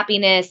and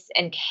unhappiness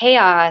and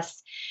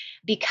chaos,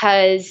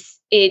 because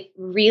it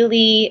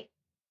really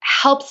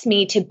helps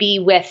me to be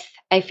with,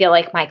 I feel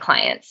like, my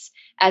clients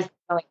as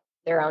they're going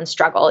through their own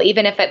struggle,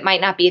 even if it might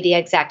not be the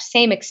exact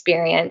same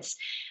experience.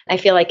 I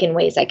feel like in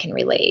ways I can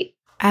relate.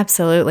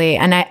 Absolutely.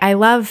 And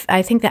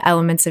I think the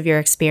elements of your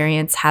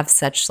experience have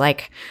such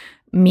like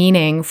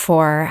meaning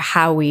for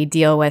how we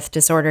deal with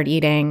disordered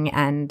eating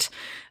and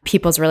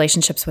people's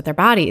relationships with their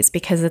bodies,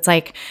 because it's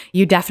like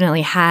you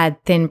definitely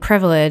had thin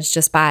privilege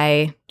just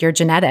by your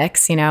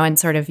genetics, and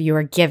sort of you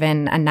were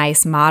given a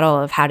nice model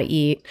of how to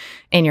eat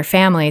in your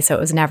family. So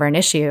it was never an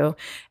issue.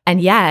 And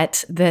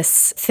yet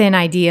this thin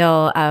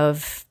ideal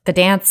of the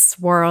dance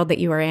world that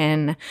you were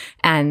in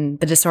and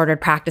the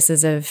disordered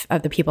practices of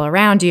the people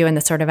around you and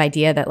the sort of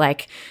idea that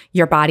like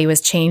your body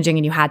was changing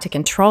and you had to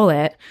control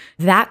it,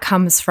 that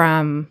comes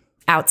from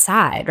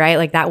outside, right?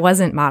 Like that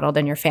wasn't modeled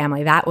in your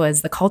family. That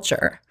was the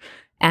culture.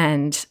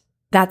 And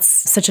that's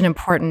such an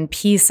important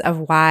piece of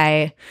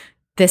why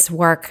this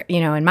work,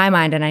 in my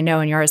mind, and I know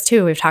in yours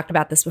too, we've talked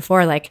about this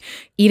before, like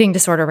eating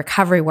disorder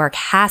recovery work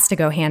has to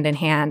go hand in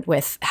hand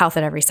with health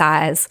at every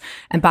size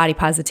and body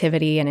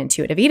positivity and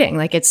intuitive eating.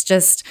 Like it's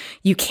just,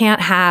 you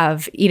can't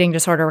have eating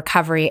disorder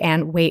recovery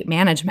and weight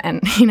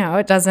management.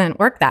 It doesn't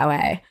work that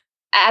way.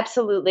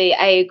 Absolutely.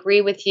 I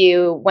agree with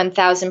you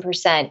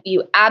 1000%.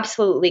 You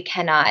absolutely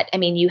cannot. I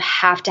mean, you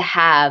have to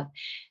have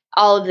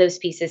all of those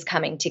pieces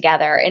coming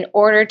together in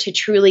order to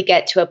truly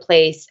get to a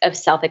place of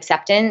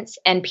self-acceptance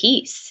and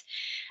peace.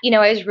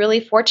 I was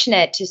really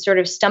fortunate to sort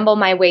of stumble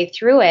my way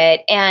through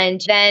it. And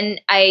then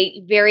I,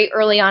 very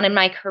early on in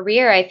my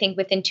career, I think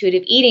with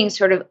intuitive eating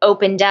sort of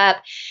opened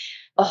up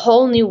a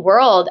whole new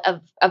world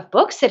of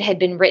books that had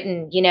been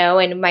written,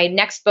 and my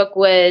next book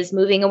was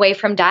Moving Away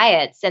from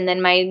Diets. And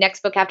then my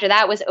next book after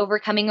that was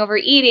Overcoming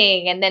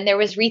Overeating. And then there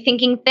was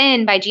Rethinking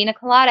Thin by Gina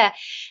Colada.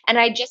 And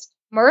I just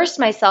immersed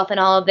myself in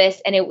all of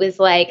this. And it was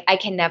like, I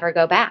can never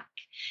go back.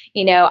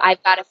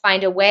 I've got to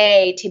find a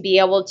way to be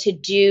able to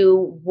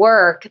do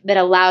work that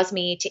allows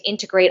me to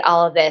integrate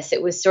all of this.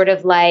 It was sort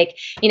of like,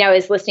 I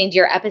was listening to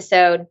your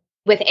episode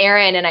with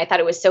Aaron, and I thought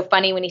it was so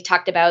funny when he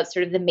talked about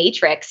sort of the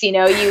matrix, you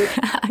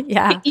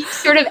yeah. you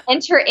sort of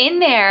enter in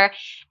there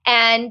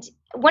and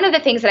one of the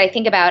things that I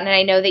think about, and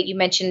I know that you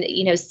mentioned,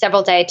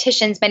 several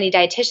dietitians, many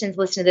dietitians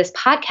listen to this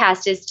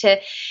podcast,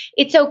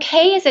 it's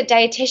okay as a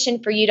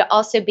dietitian for you to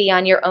also be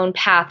on your own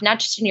path, not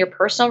just in your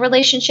personal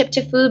relationship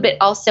to food, but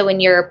also in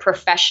your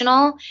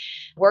professional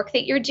work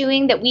that you're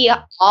doing, that we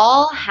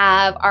all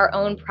have our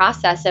own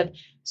process of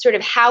sort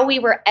of how we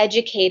were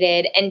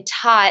educated and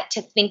taught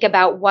to think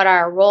about what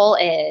our role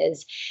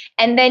is.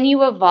 And then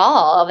you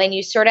evolve and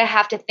you sort of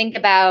have to think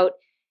about,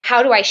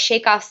 how do I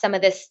shake off some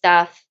of this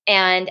stuff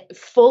and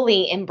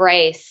fully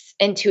embrace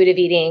intuitive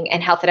eating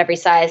and health at every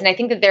size? And I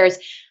think that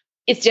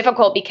it's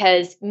difficult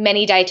because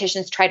many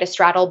dietitians try to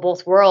straddle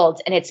both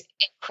worlds, and it's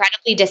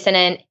incredibly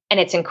dissonant and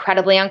it's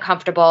incredibly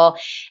uncomfortable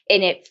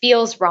and it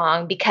feels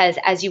wrong because,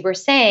 as you were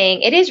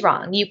saying, it is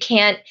wrong. You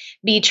can't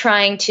be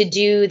trying to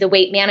do the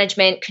weight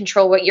management,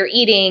 control what you're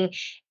eating,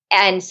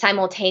 and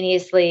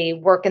simultaneously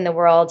work in the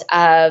world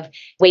of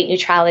weight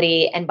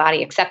neutrality and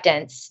body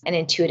acceptance and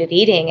intuitive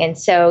eating. And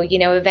so,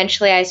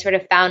 eventually I sort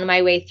of found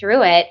my way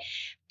through it.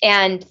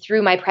 And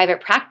through my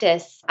private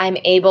practice, I'm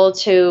able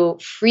to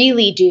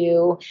freely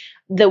do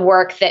the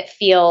work that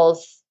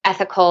feels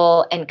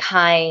ethical and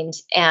kind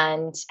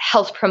and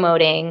health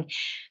promoting.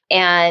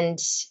 And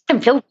I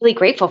feel really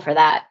grateful for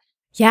that.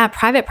 Yeah,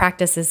 private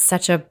practice is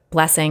such a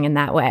blessing in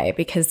that way,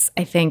 because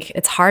I think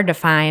it's hard to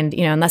find,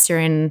 unless you're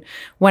in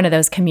one of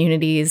those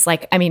communities.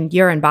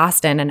 You're in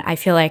Boston, and I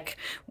feel like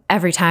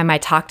every time I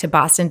talk to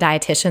Boston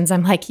dietitians,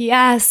 I'm like,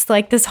 yes,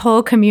 this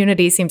whole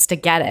community seems to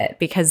get it,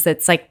 because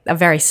it's a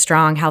very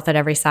strong health at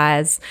every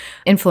size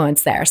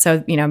influence there.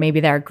 So, maybe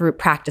there are group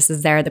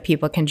practices there that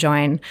people can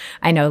join.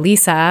 I know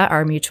Lisa,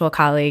 our mutual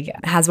colleague,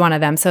 has one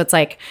of them. So it's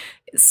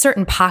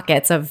certain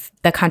pockets of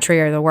the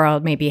country or the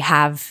world maybe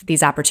have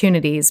these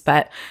opportunities.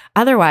 But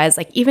otherwise,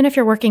 even if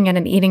you're working in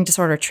an eating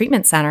disorder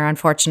treatment center,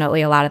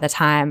 unfortunately, a lot of the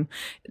time,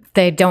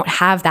 they don't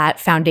have that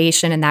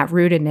foundation and that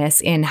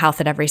rootedness in health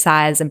at every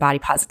size and body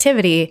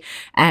positivity,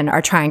 and are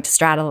trying to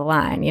straddle the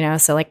line,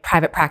 So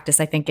private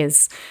practice, I think,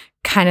 is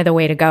kind of the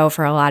way to go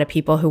for a lot of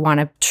people who want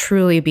to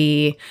truly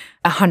be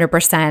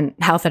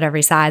 100% health at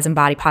every size and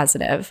body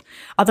positive.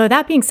 Although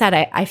that being said,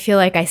 I feel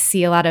like I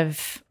see a lot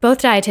of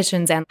both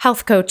dietitians and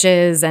health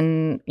coaches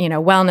and,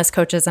 wellness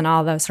coaches and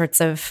all those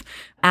sorts of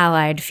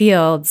allied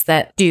fields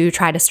that do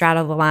try to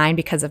straddle the line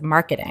because of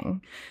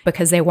marketing,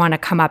 because they want to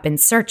come up in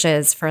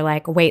searches for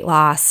weight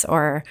loss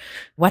or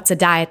what's a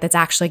diet that's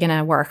actually going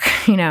to work,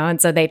 and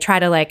so they try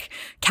to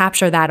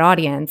capture that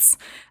audience.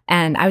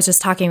 And I was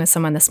just talking with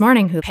someone this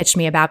morning who pitched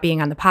me about being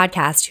on the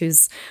podcast,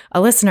 who's a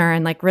listener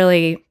and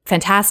really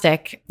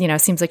fantastic,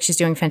 seems like she's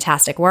doing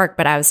fantastic work.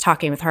 But I was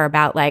talking with her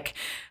about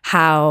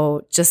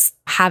how just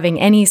having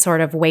any sort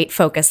of weight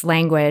focused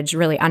language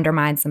really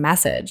undermines the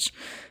message,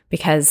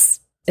 because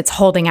it's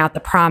holding out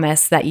the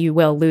promise that you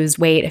will lose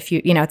weight if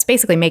it's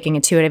basically making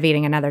intuitive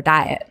eating another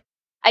diet.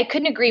 I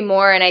couldn't agree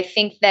more. And I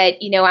think that,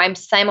 I'm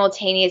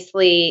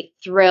simultaneously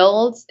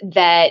thrilled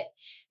that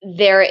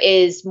there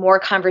is more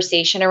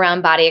conversation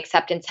around body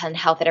acceptance and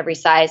health at every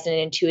size and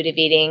intuitive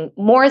eating,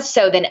 more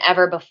so than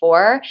ever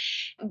before.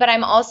 But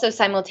I'm also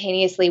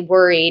simultaneously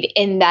worried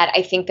in that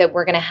I think that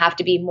we're going to have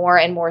to be more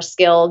and more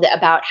skilled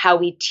about how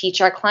we teach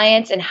our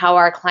clients and how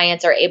our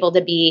clients are able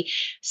to be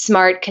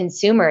smart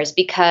consumers,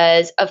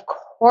 because of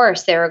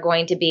course there are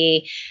going to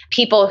be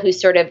people who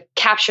sort of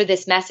capture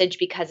this message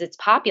because it's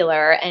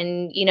popular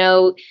and,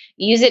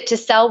 use it to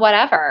sell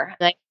whatever.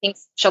 And I think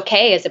Special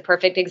K is a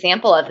perfect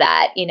example of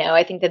that.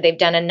 I think that they've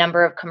done a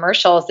number of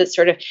commercials that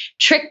sort of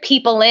trick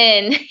people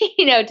in,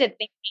 to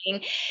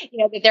thinking,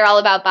 that they're all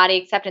about body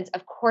acceptance.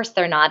 Of course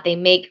they're not. They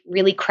make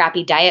really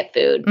crappy diet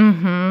food.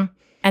 Mm-hmm.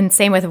 And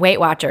same with Weight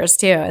Watchers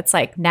too. It's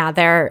now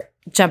they're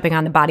jumping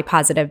on the body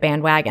positive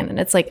bandwagon. And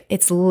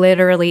it's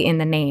literally in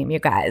the name, you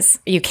guys.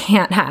 You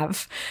can't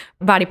have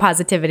body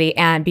positivity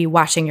and be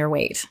watching your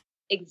weight.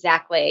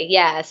 Exactly.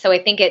 Yeah. So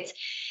I think it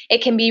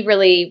can be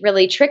really,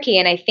 really tricky.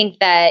 And I think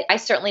that I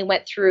certainly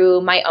went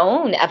through my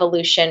own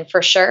evolution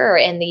for sure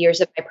in the years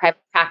of my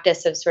private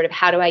practice of sort of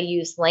how do I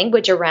use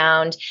language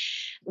around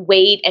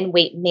weight and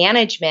weight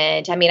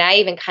management. I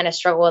even kind of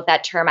struggle with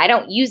that term. I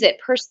don't use it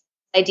personally.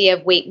 Idea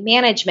of weight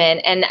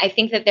management. And I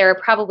think that there are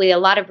probably a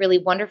lot of really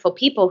wonderful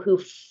people who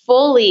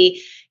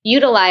fully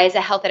utilize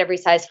a health at every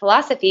size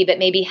philosophy, but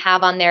maybe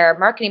have on their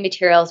marketing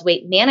materials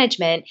weight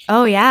management.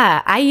 Oh,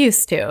 yeah. I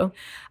used to.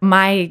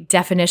 My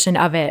definition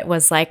of it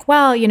was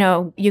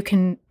you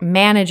can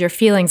manage your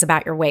feelings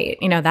about your weight.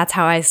 That's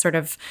how I sort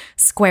of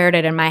squared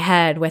it in my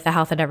head with a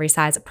health at every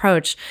size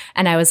approach.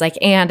 And I was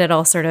and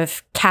it'll sort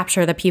of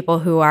capture the people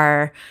who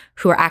are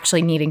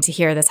actually needing to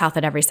hear this health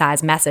at every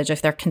size message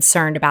if they're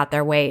concerned about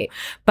their weight.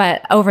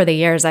 But over the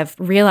years, I've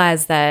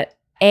realized that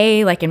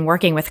in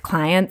working with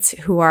clients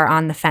who are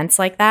on the fence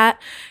like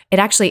that, it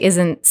actually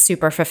isn't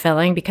super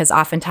fulfilling, because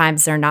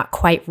oftentimes they're not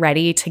quite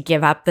ready to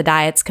give up the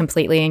diets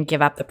completely and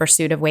give up the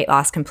pursuit of weight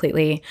loss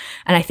completely.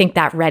 And I think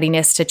that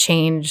readiness to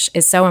change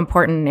is so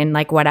important in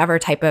whatever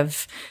type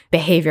of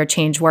behavior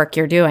change work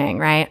you're doing,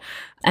 right?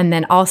 And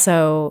then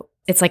also,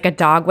 it's like a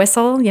dog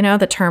whistle,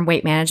 the term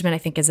weight management, I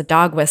think, is a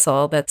dog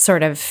whistle that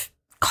sort of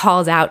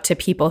calls out to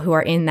people who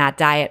are in that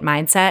diet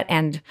mindset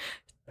and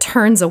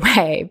turns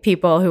away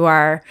people who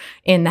are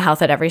in the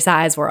health at every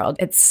size world.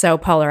 It's so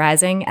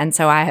polarizing. And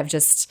so I have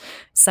just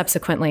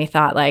subsequently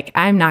thought, like,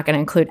 I'm not going to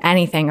include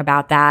anything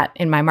about that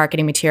in my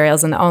marketing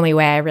materials. And the only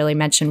way I really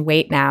mention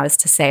weight now is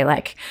to say,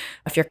 like,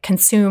 if you're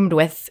consumed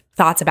with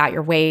thoughts about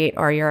your weight,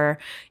 or you're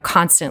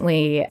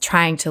constantly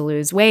trying to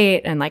lose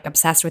weight and like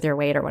obsessed with your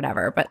weight or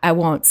whatever. But I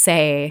won't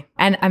say,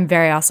 and I'm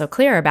very also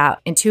clear about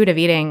intuitive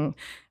eating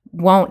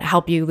won't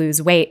help you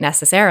lose weight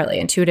necessarily.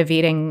 Intuitive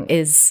eating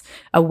is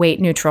a weight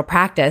neutral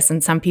practice.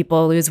 And some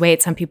people lose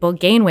weight, some people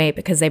gain weight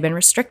because they've been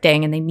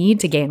restricting and they need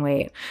to gain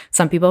weight.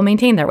 Some people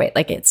maintain their weight.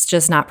 Like, it's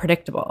just not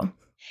predictable.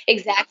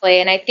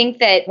 Exactly. And I think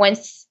that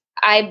once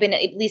I've been,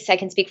 at least I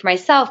can speak for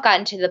myself,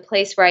 gotten to the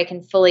place where I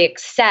can fully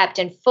accept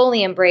and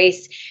fully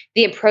embrace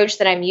the approach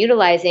that I'm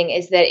utilizing,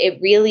 is that it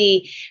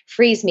really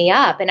frees me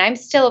up. And I'm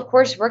still, of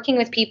course, working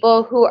with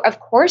people who, of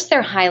course,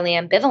 they're highly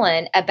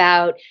ambivalent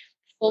about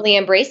fully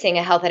embracing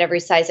a health at every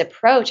size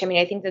approach. I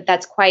mean, I think that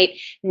that's quite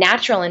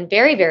natural and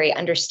very, very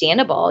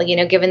understandable,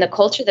 given the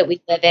culture that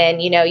we live in.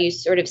 You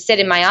sort of sit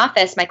in my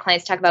office, my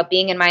clients talk about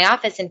being in my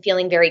office and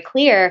feeling very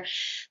clear,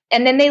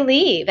 and then they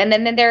leave. And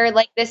then they're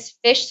like this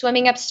fish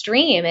swimming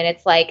upstream. And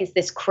it's like, is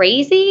this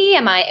crazy?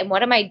 And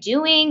what am I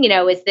doing?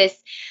 Is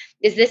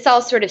this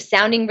all sort of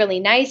sounding really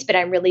nice, but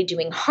I'm really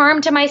doing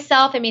harm to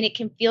myself? I mean, it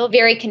can feel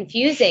very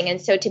confusing. And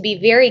so to be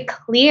very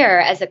clear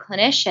as a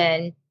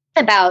clinician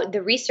about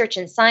the research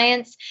and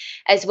science,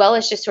 as well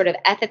as just sort of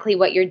ethically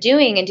what you're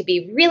doing, and to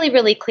be really,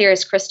 really clear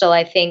as crystal,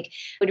 I think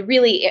would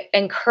really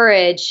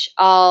encourage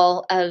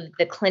all of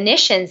the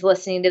clinicians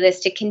listening to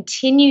this to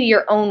continue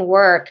your own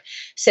work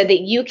so that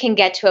you can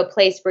get to a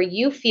place where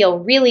you feel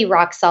really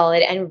rock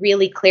solid and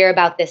really clear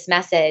about this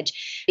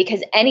message,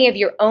 because any of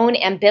your own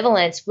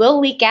ambivalence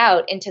will leak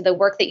out into the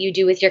work that you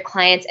do with your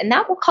clients, and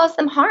that will cause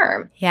them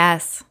harm.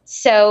 Yes.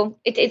 So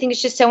I think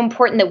it's just so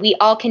important that we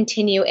all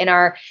continue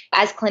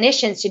as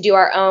clinicians, to do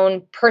our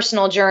own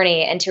personal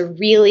journey and to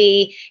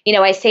really,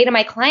 I say to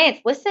my clients,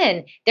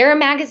 listen, there are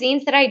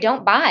magazines that I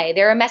don't buy.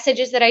 There are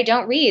messages that I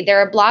don't read. There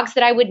are blogs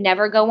that I would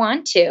never go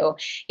on to.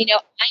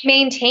 I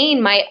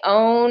maintain my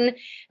own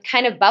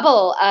kind of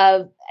bubble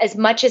of, as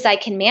much as I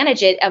can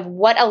manage it, of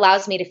what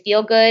allows me to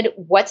feel good,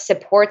 what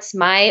supports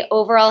my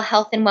overall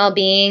health and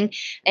well-being,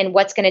 and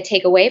what's going to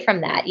take away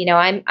from that.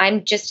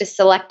 I'm just as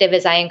selective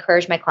as I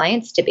encourage my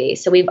clients to be.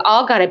 So we've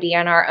all got to be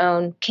on our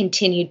own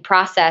continued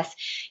process,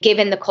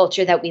 given the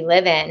culture that we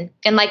live in.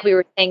 And like we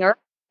were saying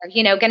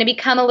earlier, going to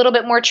become a little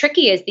bit more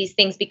tricky as these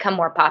things become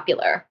more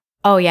popular.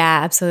 Oh, yeah,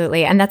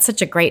 absolutely. And that's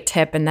such a great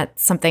tip. And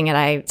that's something that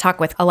I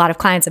talk with a lot of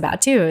clients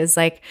about too, is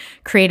like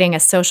creating a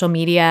social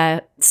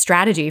media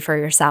strategy for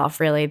yourself,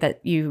 really, that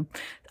you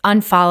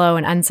unfollow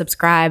and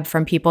unsubscribe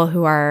from people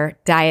who are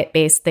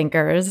diet-based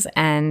thinkers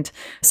and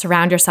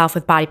surround yourself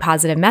with body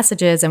positive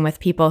messages and with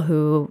people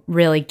who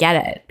really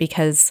get it.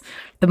 Because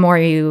the more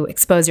you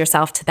expose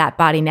yourself to that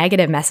body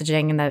negative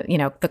messaging, and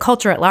the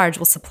culture at large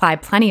will supply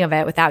plenty of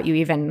it without you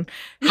even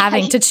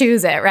having to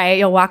choose it, right?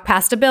 You'll walk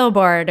past a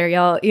billboard,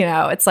 or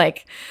it's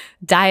like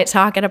diet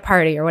talk at a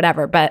party or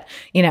whatever. But,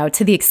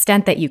 to the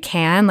extent that you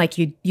can, like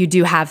you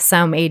do have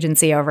some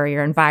agency over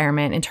your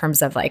environment in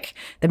terms of like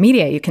the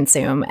media you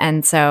consume.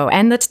 And so,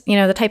 and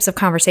the types of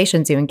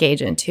conversations you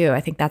engage in too.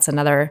 I think that's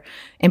another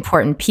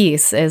important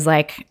piece, is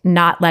like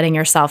not letting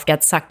yourself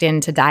get sucked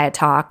into diet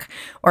talk,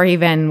 or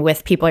even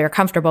with people you're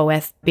comfortable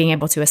with, being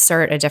able to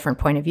assert a different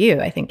point of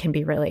view, I think can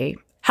be really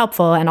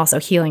helpful, and also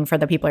healing for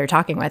the people you're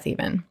talking with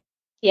even.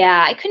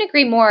 Yeah, I couldn't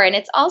agree more. And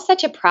it's all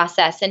such a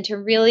process, and to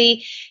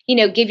really,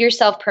 give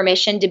yourself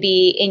permission to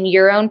be in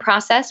your own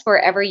process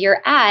wherever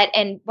you're at.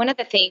 And one of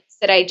the things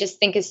that I just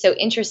think is so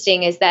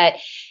interesting is that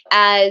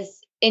as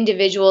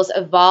individuals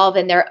evolve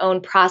in their own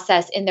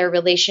process in their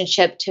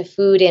relationship to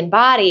food and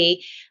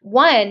body,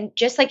 one,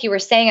 just like you were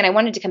saying, and I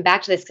wanted to come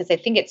back to this because I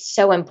think it's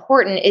so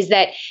important, is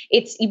that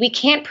we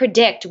can't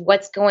predict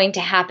what's going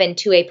to happen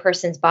to a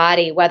person's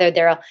body, whether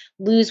they'll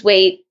lose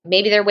weight,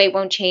 maybe their weight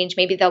won't change,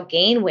 maybe they'll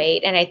gain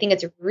weight. And I think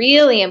it's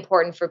really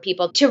important for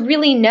people to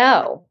really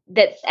know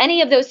that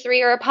any of those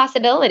three are a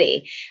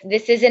possibility.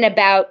 This isn't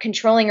about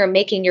controlling or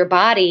making your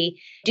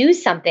body do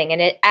something.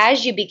 And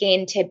as you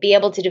begin to be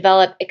able to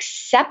develop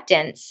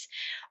acceptance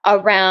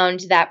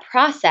around that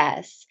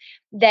process,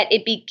 that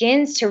it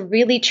begins to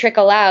really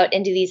trickle out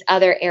into these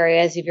other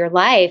areas of your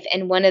life.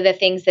 And one of the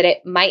things that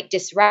it might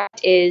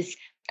disrupt is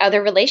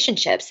other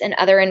relationships and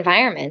other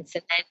environments.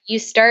 And then you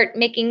start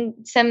making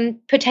some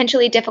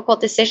potentially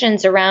difficult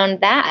decisions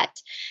around that.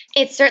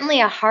 It's certainly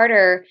a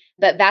harder,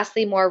 but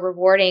vastly more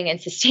rewarding and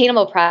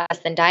sustainable process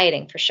than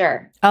dieting, for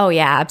sure. Oh,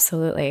 yeah,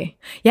 absolutely.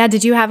 Yeah.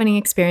 Did you have any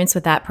experience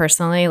with that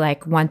personally?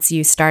 Like once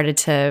you started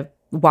to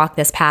walk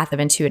this path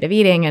of intuitive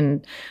eating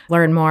and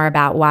learn more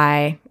about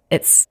why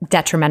it's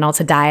detrimental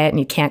to diet and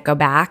you can't go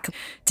back,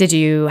 did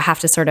you have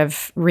to sort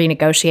of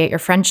renegotiate your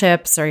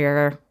friendships or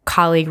your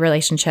colleague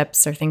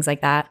relationships or things like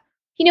that?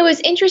 It was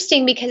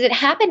interesting because it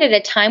happened at a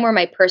time where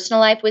my personal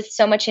life was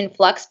so much in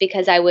flux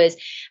because I was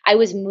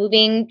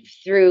moving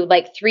through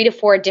like 3 to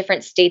 4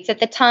 different states at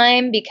the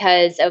time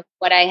because of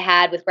what I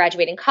had with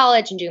graduating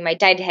college and doing my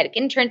dietetic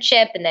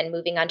internship and then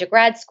moving on to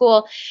grad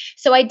school.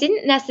 So I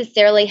didn't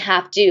necessarily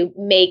have to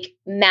make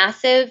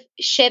massive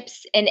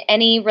shifts in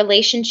any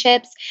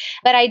relationships,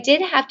 but I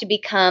did have to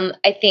become,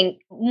 I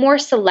think, more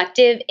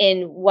selective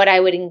in what I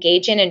would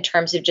engage in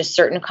terms of just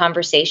certain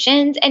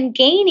conversations and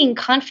gaining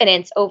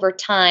confidence over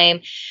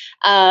time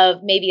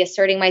of maybe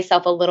asserting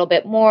myself a little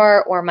bit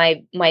more or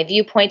my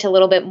viewpoint a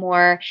little bit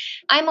more.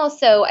 I'm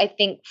also, I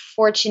think,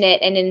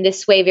 fortunate and in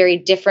this way very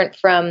different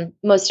from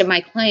most of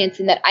my clients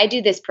in that I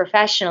do this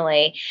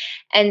professionally.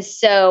 And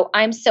so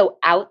I'm so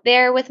out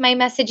there with my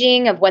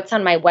messaging of what's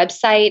on my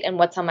website and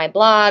what's on my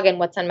blog and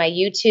what's on my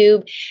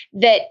YouTube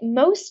that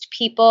most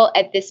people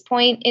at this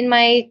point in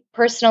my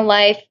personal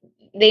life,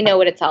 they know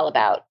what it's all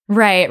about.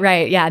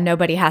 Right. Yeah.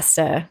 Nobody has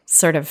to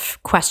sort of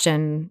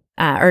question,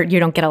 or you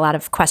don't get a lot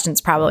of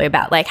questions probably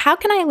about like, how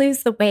can I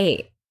lose the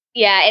weight?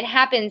 Yeah, it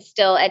happens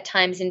still at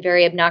times in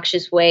very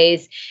obnoxious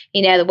ways,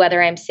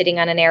 whether I'm sitting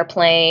on an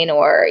airplane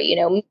or,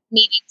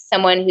 meeting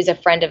someone who's a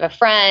friend of a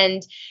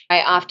friend.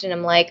 I often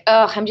am like,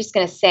 oh, I'm just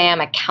going to say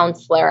I'm a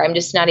counselor. I'm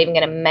just not even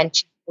going to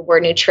mention the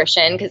word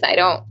nutrition because I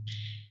don't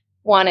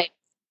want to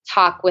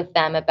talk with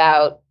them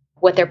about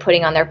what they're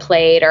putting on their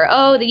plate or,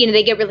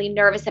 they get really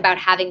nervous about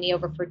having me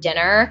over for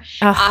dinner.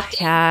 Oh, Often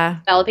yeah.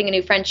 developing a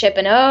new friendship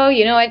and,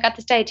 I got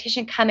this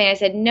dietitian coming. I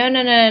said,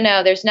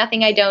 no. There's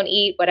nothing I don't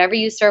eat. Whatever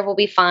you serve will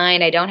be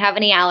fine. I don't have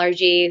any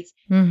allergies.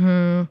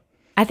 Mm-hmm.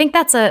 I think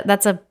that's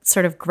a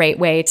sort of great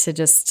way to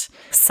just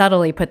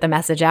subtly put the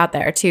message out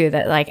there too,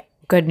 that like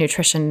good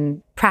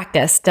nutrition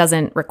practice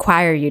doesn't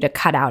require you to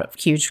cut out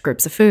huge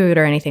groups of food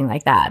or anything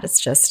like that. It's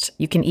just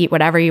you can eat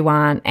whatever you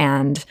want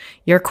and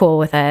you're cool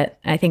with it.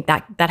 I think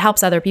that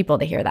helps other people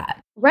to hear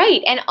that.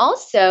 Right. And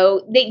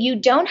also that you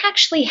don't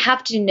actually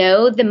have to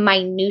know the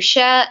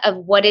minutia of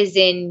what is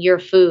in your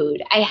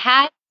food. I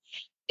had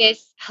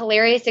this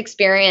hilarious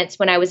experience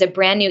when I was a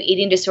brand new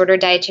eating disorder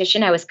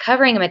dietitian. I was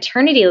covering a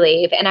maternity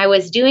leave and I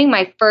was doing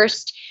my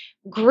first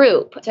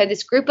group. So I had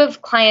this group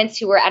of clients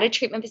who were at a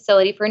treatment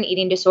facility for an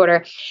eating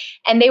disorder.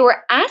 And they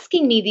were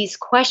asking me these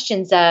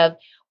questions of,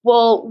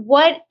 well,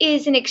 what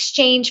is an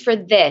exchange for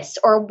this?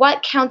 Or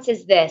what counts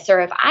as this?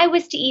 Or if I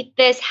was to eat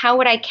this, how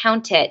would I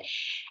count it?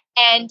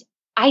 And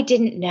I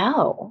didn't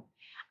know.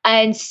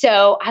 And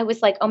so I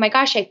was like, oh my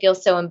gosh, I feel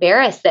so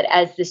embarrassed that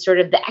as the sort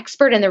of the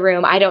expert in the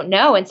room, I don't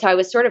know. And so I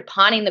was sort of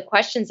pawning the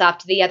questions off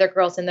to the other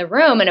girls in the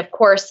room. And of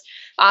course,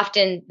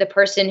 often the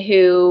person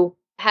who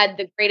had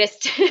the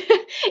greatest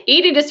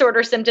eating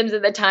disorder symptoms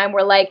at the time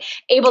were like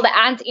able to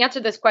answer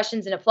those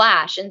questions in a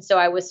flash. And so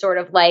I was sort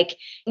of like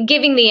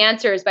giving the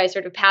answers by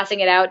sort of passing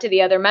it out to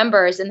the other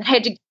members. And I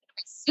had to go to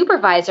my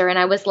supervisor and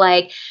I was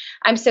like,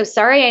 I'm so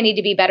sorry. I need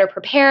to be better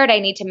prepared. I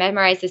need to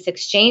memorize this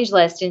exchange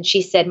list. And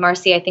she said,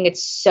 Marci, I think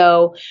it's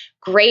so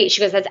great.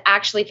 She goes, that's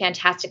actually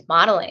fantastic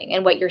modeling.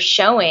 And what you're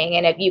showing,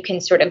 and if you can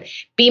sort of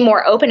be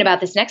more open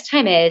about this next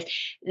time, is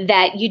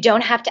that you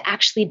don't have to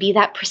actually be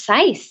that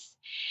precise.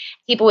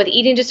 People with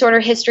eating disorder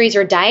histories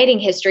or dieting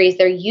histories,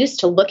 they're used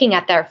to looking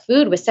at their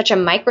food with such a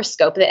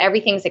microscope that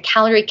everything's a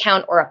calorie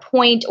count or a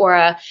point or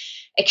a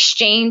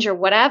exchange or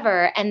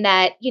whatever. And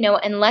that,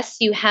 unless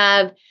you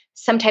have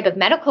some type of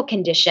medical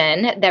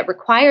condition that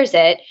requires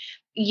it,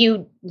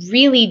 you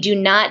really do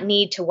not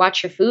need to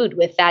watch your food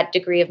with that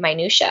degree of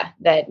minutia,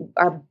 that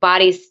our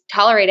bodies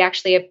tolerate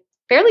actually a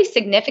fairly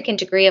significant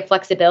degree of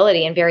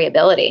flexibility and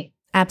variability.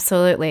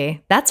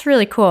 Absolutely. That's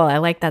really cool. I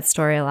like that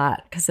story a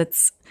lot because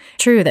it's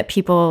true that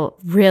people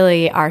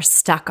really are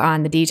stuck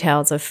on the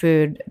details of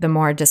food the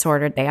more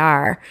disordered they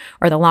are,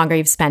 or the longer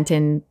you've spent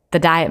in the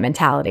diet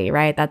mentality,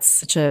 right? That's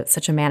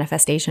such a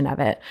manifestation of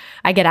it.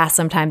 I get asked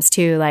sometimes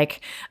too,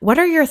 like, what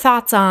are your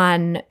thoughts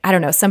on, I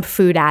don't know, some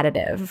food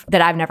additive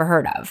that I've never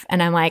heard of?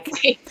 And I'm like,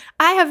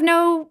 I have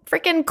no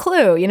freaking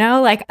clue,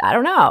 like, I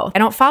don't know. I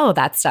don't follow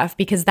that stuff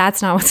because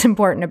that's not what's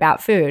important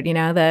about food.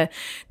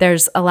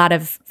 There's a lot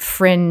of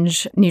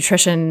fringe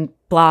nutrition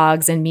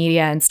blogs and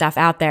media and stuff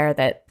out there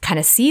that kind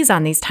of seize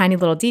on these tiny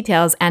little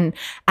details. And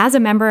as a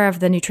member of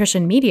the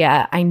nutrition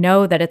media, I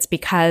know that it's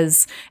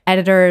because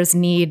editors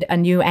need a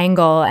new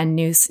angle and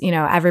news,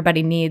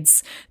 everybody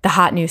needs the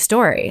hot new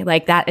story.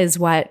 Like that is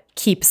what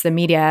keeps the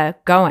media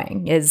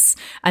going, is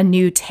a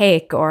new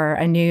take or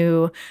a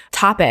new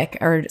topic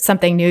or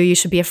something new you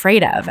should be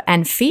afraid of.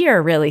 And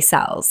fear really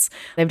sells.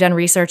 They've done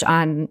research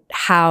on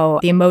how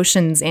the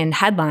emotions in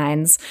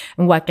headlines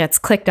and what gets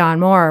clicked on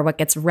more, what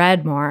gets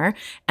read more.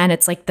 And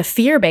it's like the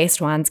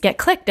fear-based ones get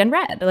clicked and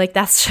read. Like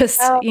that's just,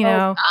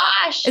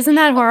 gosh. Isn't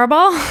that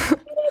horrible?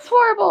 It's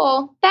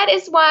horrible. That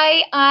is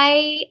why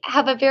I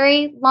have a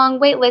very long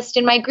wait list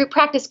in my group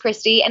practice,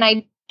 Christy,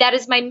 and that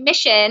is my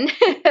mission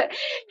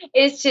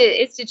is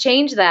to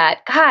change that.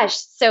 Gosh,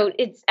 so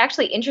it's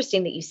actually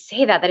interesting that you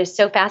say that. That is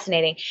so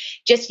fascinating.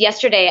 Just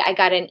yesterday, I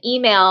got an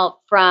email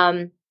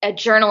from a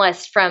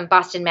journalist from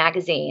Boston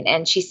Magazine,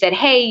 and she said,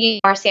 "Hey,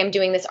 Marci, I'm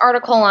doing this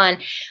article on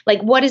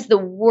like what is the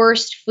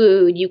worst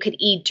food you could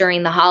eat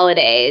during the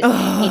holidays."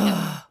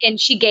 And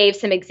she gave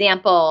some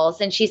examples,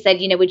 and she said,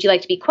 "Would you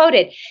like to be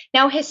quoted?"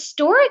 Now,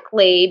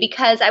 historically,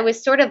 because I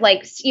was sort of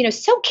like,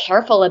 so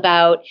careful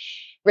about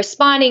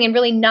responding and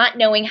really not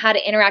knowing how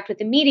to interact with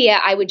the media,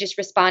 I would just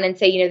respond and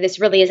say,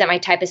 this really isn't my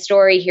type of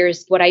story.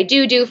 Here's what I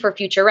do for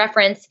future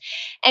reference.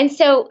 And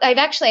so I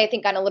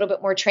think, gotten a little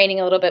bit more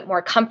training, a little bit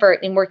more comfort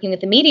in working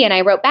with the media. And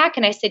I wrote back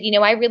and I said,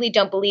 I really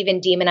don't believe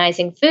in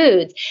demonizing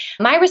foods.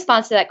 My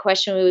response to that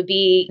question would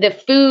be the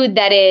food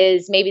that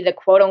is maybe the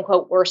quote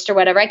unquote worst or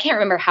whatever. I can't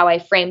remember how I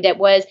framed it,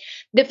 was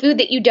the food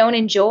that you don't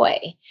enjoy.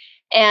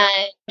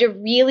 And to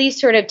really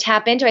sort of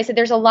tap into, I said,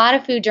 there's a lot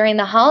of food during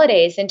the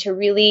holidays, and to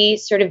really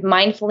sort of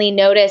mindfully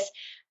notice,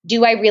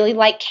 do I really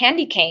like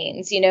candy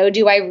canes?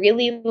 Do I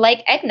really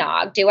like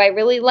eggnog? Do I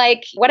really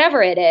like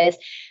whatever it is?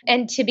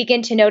 And to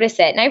begin to notice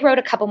it. And I wrote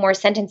a couple more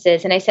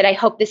sentences and I said, I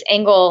hope this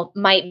angle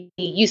might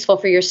be useful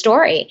for your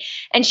story.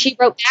 And she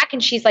wrote back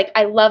and she's like,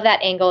 I love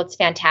that angle. It's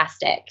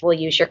fantastic. We'll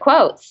use your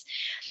quotes.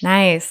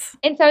 Nice.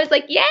 And so I was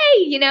like, yay,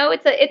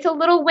 it's a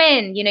little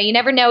win. You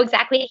never know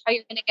exactly how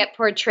you're going to get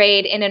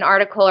portrayed in an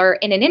article or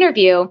in an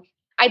interview.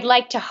 I'd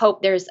like to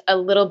hope there's a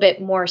little bit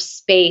more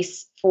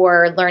space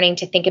for learning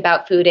to think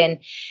about food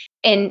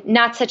in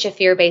not such a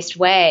fear-based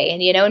way.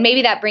 And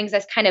maybe that brings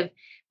us kind of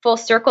full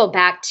circle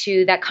back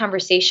to that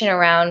conversation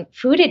around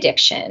food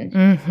addiction.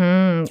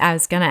 I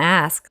was going to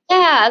ask.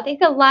 Yeah, I think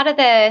a lot of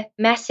the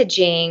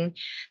messaging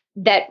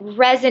that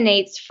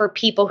resonates for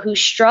people who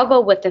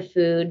struggle with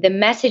the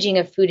messaging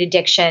of food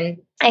addiction,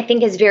 I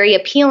think is very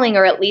appealing,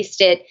 or at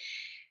least it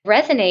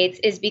resonates,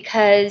 is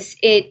because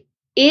it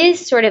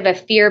is sort of a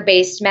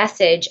fear-based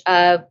message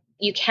of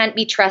you can't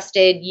be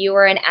trusted, you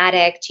are an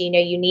addict, you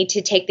need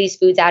to take these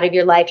foods out of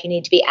your life, you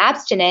need to be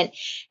abstinent.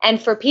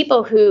 And for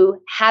people who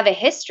have a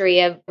history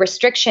of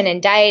restriction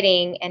and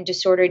dieting and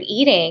disordered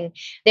eating,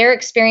 their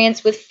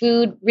experience with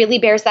food really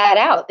bears that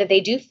out, that they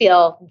do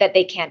feel that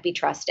they can't be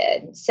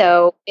trusted.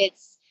 So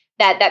it's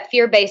that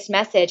fear-based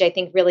message, I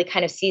think, really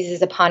kind of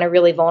seizes upon a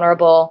really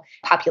vulnerable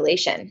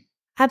population.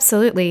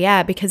 Absolutely.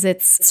 Yeah. Because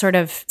it's sort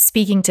of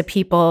speaking to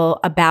people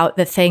about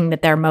the thing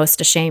that they're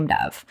most ashamed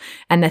of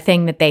and the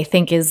thing that they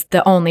think is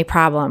the only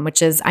problem,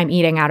 which is I'm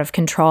eating out of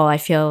control. I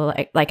feel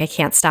like I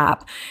can't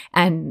stop,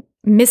 and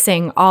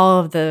missing all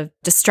of the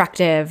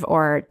destructive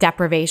or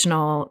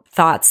deprivational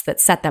thoughts that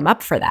set them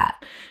up for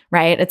that.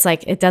 Right. It's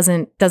like it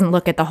doesn't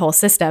look at the whole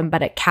system,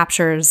 but it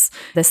captures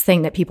this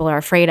thing that people are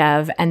afraid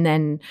of and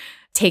then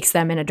takes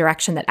them in a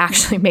direction that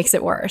actually makes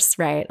it worse.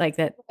 Right. Like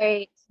that.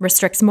 Right.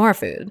 Restricts more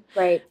food.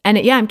 Right. And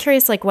I'm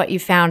curious, like what you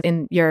found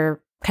in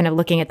your kind of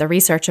looking at the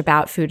research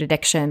about food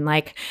addiction,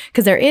 like,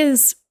 because there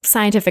is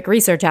scientific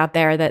research out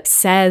there that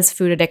says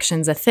food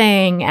addiction's a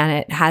thing, and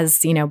it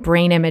has,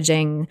 brain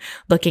imaging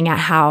looking at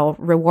how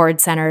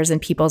reward centers in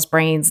people's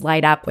brains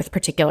light up with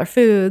particular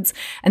foods.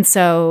 And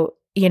so,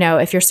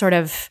 if you're sort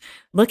of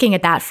looking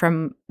at that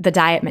from the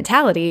diet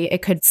mentality,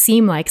 it could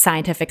seem like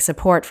scientific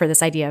support for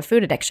this idea of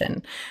food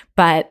addiction.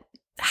 But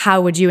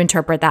how would you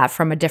interpret that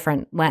from a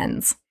different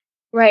lens?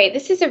 Right.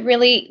 This is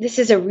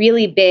a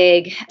really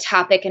big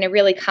topic and a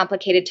really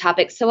complicated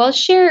topic. So I'll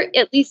share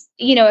at least,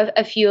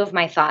 a few of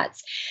my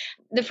thoughts.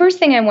 The first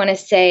thing I want to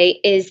say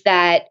is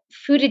that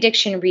food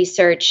addiction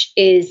research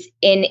is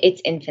in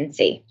its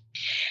infancy.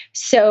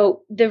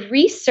 So the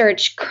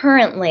research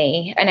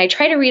currently, and I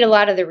try to read a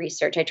lot of the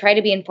research, I try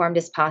to be informed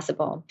as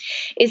possible,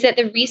 is that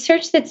the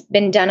research that's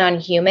been done on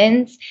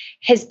humans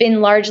has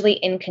been largely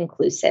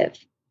inconclusive.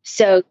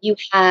 So you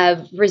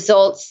have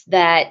results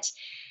that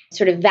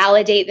sort of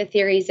validate the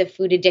theories of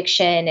food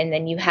addiction, and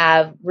then you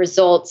have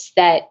results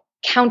that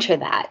counter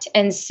that.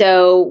 And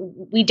so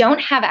we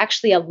don't have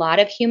actually a lot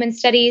of human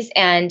studies,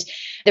 and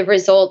the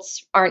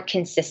results aren't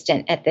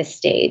consistent at this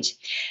stage.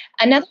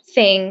 Another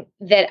thing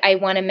that I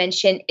want to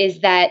mention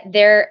is that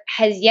there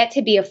has yet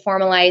to be a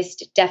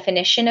formalized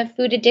definition of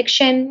food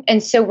addiction.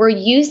 And so we're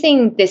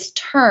using this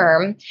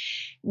term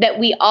that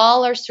we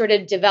all are sort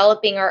of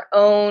developing our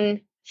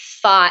own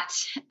thought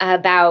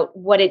about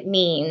what it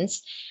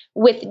means,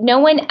 with no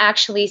one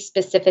actually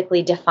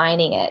specifically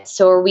defining it.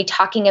 So are we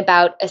talking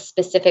about a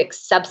specific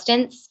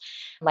substance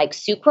like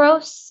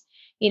sucrose?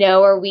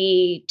 Are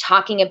we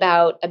talking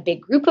about a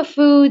big group of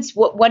foods?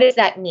 What does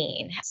that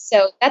mean?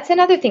 So that's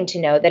another thing to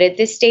know, that at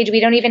this stage, we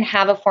don't even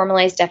have a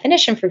formalized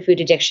definition for food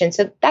addiction.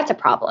 So that's a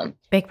problem.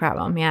 Big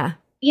problem. Yeah.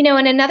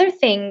 And another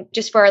thing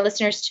just for our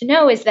listeners to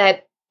know is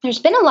that there's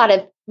been a lot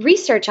of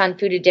research on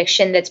food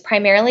addiction that's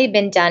primarily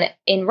been done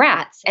in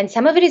rats. And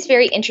some of it is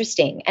very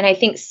interesting. And I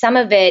think some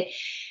of it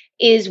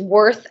is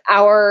worth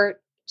our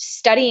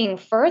studying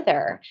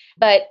further.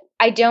 But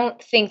I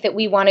don't think that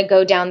we want to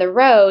go down the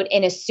road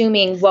in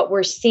assuming what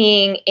we're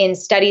seeing in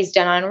studies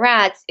done on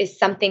rats is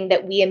something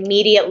that we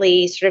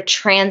immediately sort of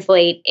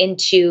translate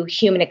into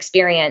human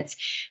experience,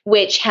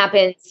 which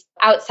happens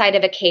outside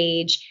of a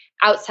cage,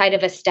 outside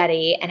of a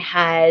study and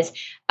has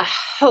a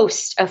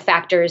host of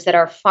factors that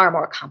are far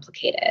more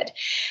complicated.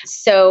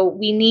 So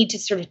we need to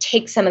sort of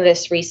take some of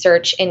this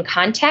research in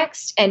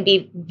context and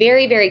be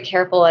very, very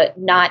careful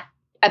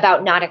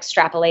about not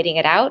extrapolating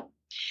it out.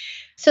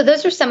 So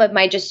those are some of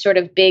my just sort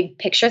of big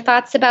picture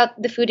thoughts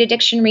about the food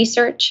addiction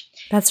research.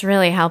 That's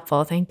really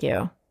helpful. Thank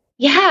you.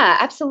 Yeah,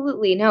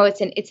 absolutely. No,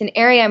 it's an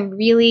area I'm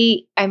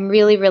really,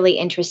 really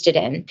interested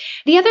in.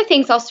 The other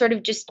things I'll sort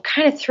of just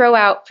kind of throw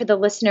out for the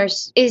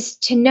listeners is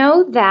to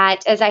know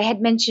that, as I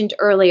had mentioned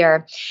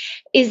earlier,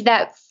 is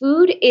that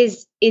food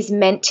is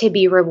meant to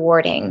be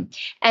rewarding.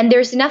 And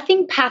there's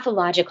nothing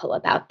pathological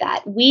about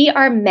that. We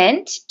are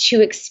meant to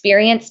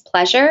experience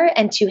pleasure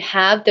and to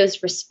have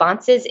those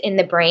responses in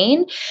the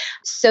brain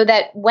so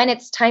that when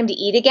it's time to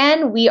eat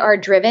again, we are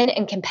driven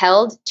and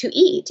compelled to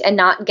eat and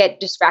not get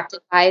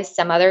distracted by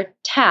some other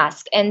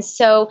task. And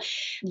so,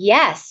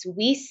 yes,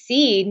 we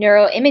see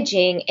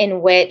neuroimaging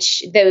in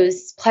which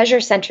those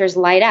pleasure centers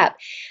light up.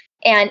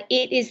 And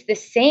it is the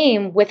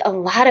same with a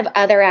lot of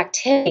other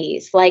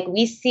activities. Like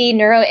we see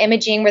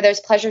neuroimaging where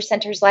those pleasure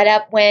centers light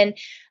up when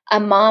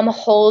a mom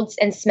holds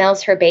and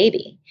smells her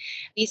baby.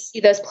 We see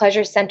those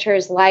pleasure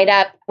centers light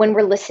up when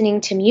we're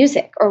listening to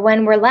music or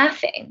when we're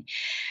laughing.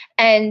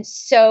 And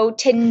so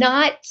to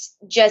not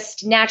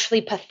just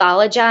naturally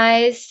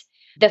pathologize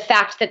the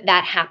fact that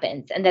that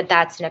happens and that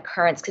that's an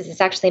occurrence, because it's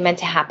actually meant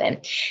to happen.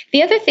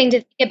 The other thing to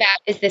think about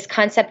is this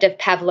concept of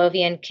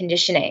Pavlovian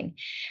conditioning,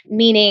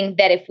 meaning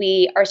that if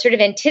we are sort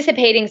of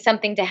anticipating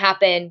something to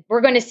happen,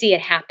 we're going to see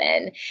it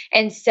happen.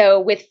 And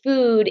so with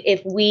food,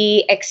 if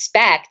we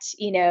expect,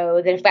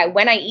 that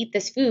when I eat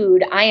this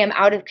food, I am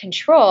out of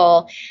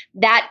control,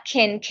 that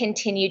can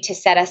continue to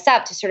set us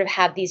up to sort of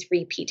have these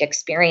repeat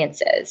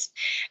experiences.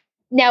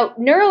 Now,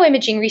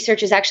 neuroimaging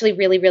research is actually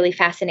really, really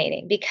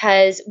fascinating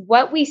because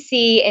what we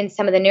see in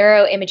some of the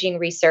neuroimaging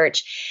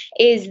research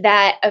is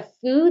that a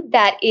food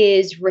that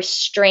is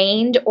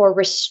restrained or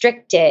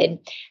restricted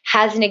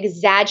has an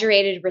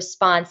exaggerated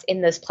response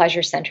in those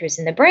pleasure centers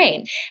in the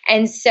brain.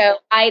 And so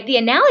the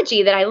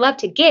analogy that I love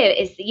to give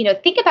is,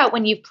 think about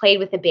when you've played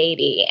with a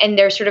baby and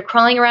they're sort of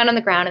crawling around on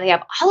the ground and they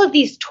have all of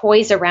these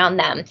toys around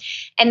them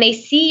and they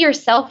see your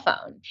cell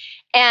phone.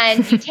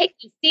 And you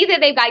see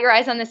that they've got your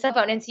eyes on the cell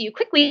phone. And so you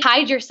quickly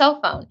hide your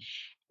cell phone.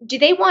 Do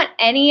they want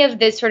any of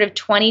the sort of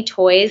 20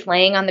 toys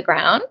laying on the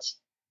ground?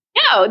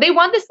 No, they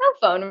want the cell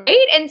phone,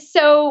 right? And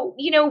so,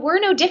 we're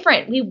no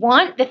different. We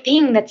want the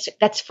thing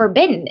that's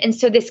forbidden. And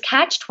so this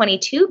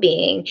catch-22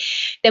 being,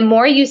 the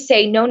more you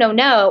say,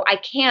 no, I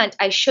can't,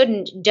 I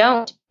shouldn't,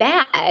 don't,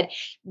 bad,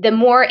 the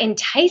more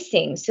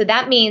enticing. So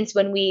that means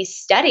when we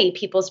study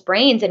people's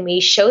brains and we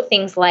show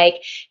things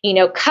like,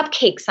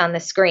 cupcakes on the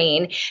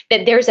screen,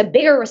 that there's a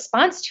bigger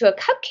response to a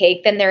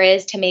cupcake than there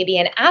is to maybe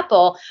an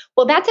apple.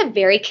 Well, that's a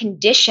very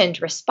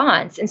conditioned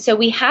response. And so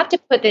we have to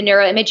put the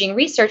neuroimaging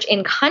research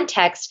in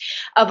context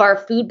of our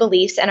food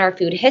beliefs and our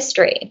food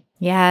history.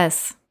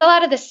 Yes. A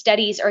lot of the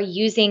studies are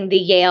using the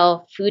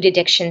Yale Food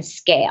Addiction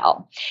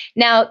Scale.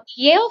 Now,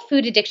 Yale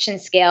Food Addiction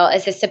Scale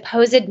is a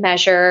supposed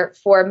measure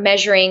for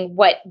measuring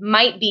what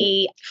might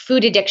be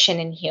food addiction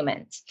in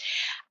humans.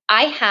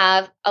 I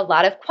have a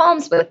lot of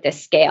qualms with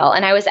this scale.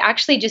 And I was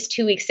actually just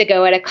 2 weeks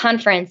ago at a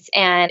conference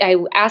and I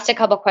asked a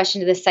couple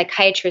questions to the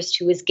psychiatrist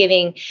who was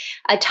giving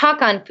a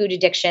talk on food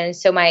addiction.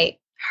 So my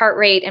heart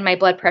rate and my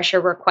blood pressure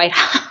were quite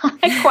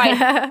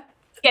high,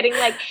 getting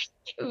like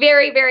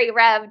very, very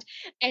revved.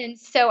 And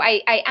so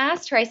I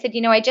asked her, I said,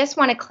 I just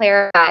want to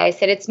clarify. I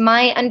said, it's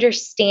my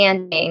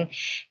understanding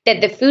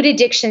that the food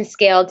addiction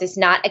scale does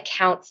not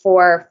account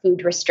for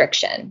food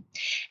restriction.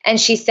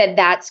 And she said,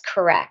 that's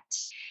correct.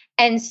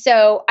 And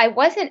so I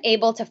wasn't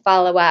able to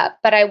follow up,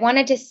 but I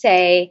wanted to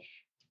say,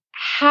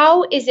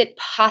 how is it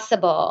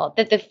possible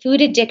that the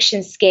food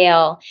addiction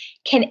scale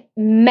can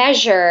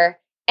measure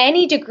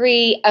any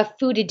degree of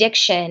food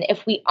addiction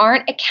if we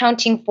aren't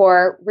accounting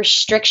for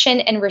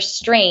restriction and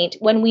restraint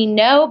when we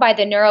know by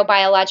the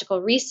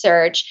neurobiological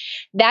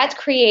research that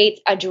creates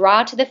a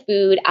draw to the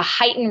food, a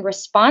heightened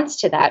response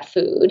to that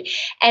food,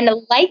 and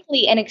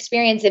likely an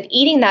experience of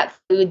eating that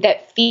food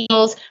that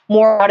feels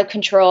more out of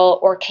control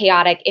or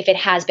chaotic if it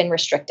has been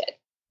restricted.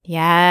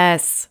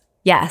 Yes.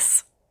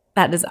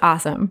 That is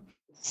awesome.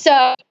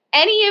 So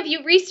any of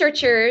you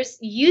researchers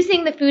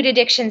using the food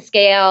addiction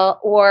scale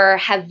or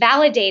have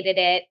validated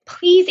it,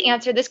 please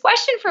answer this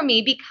question for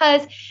me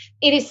because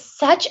it is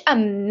such a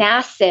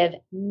massive,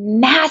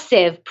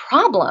 massive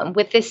problem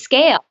with this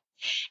scale.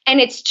 And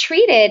it's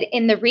treated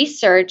in the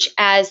research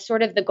as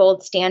sort of the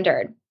gold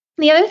standard.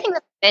 The other thing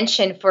that I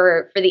mentioned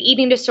for the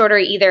eating disorder,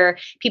 either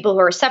people who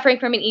are suffering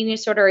from an eating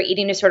disorder or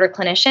eating disorder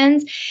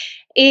clinicians,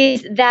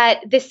 is that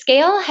the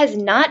scale has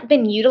not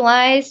been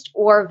utilized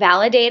or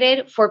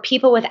validated for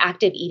people with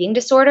active eating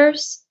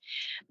disorders.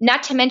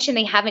 Not to mention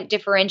they haven't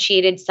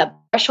differentiated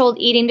subthreshold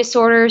eating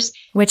disorders.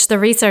 Which the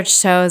research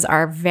shows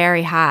are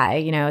very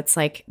high. It's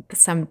like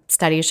some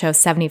studies show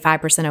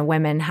 75% of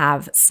women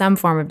have some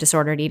form of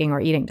disordered eating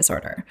or eating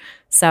disorder.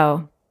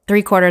 So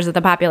 3/4 of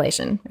the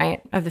population,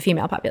 right? Of the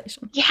female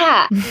population.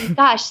 Yeah.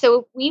 Gosh. So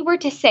if we were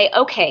to say,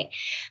 okay,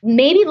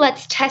 maybe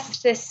let's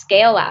test this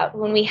scale out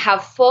when we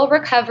have full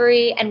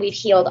recovery and we've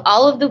healed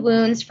all of the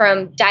wounds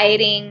from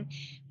dieting,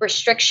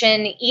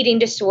 restriction, eating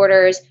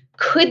disorders,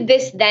 could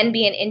this then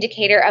be an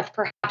indicator of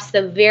perhaps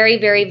the very,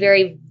 very,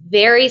 very,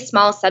 very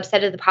small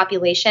subset of the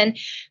population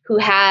who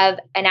have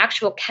an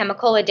actual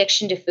chemical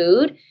addiction to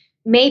food?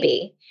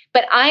 Maybe.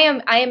 But I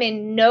am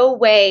in no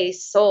way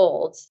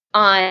sold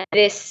on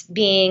this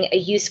being a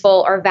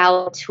useful or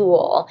valid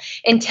tool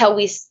until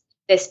we see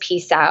this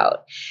piece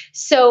out.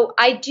 So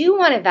I do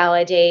want to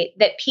validate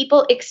that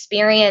people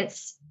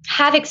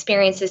have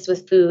experiences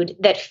with food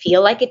that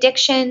feel like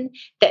addiction,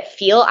 that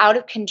feel out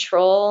of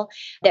control,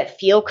 that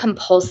feel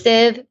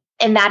compulsive,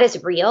 and that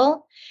is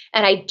real.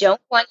 And I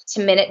don't want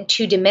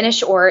to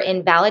diminish or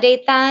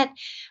invalidate that.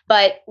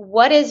 But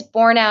what is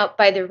borne out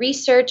by the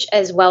research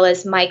as well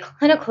as my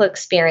clinical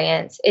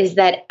experience is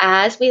that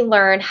as we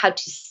learn how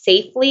to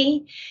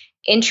safely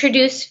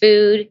introduce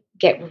food,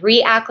 get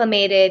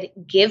reacclimated,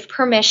 give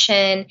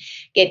permission,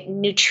 get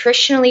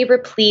nutritionally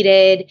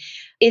repleted,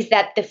 is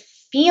that the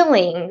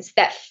feelings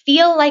that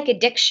feel like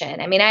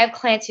addiction. I mean, I have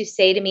clients who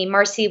say to me,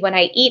 Marci, when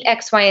I eat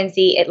X, Y, and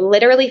Z, it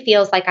literally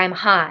feels like I'm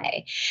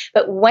high.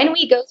 But when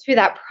we go through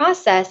that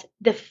process,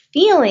 the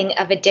feeling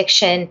of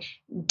addiction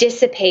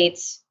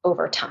dissipates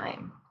over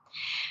time.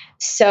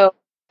 So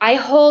I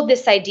hold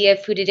this idea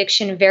of food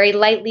addiction very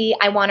lightly.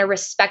 I want to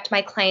respect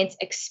my clients'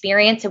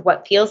 experience of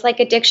what feels like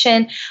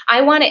addiction.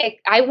 I want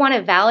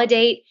to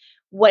validate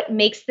what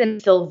makes them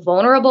feel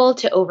vulnerable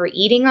to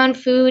overeating on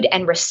food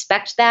and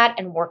respect that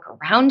and work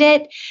around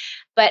it.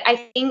 But I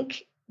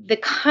think the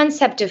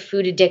concept of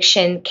food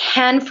addiction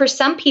can, for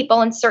some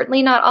people, and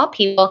certainly not all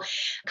people,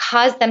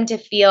 cause them to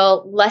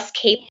feel less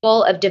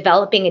capable of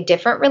developing a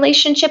different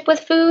relationship with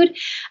food.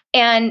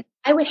 And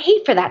I would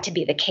hate for that to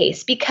be the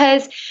case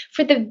because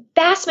for the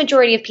vast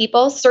majority of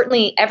people,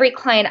 certainly every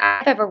client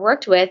I've ever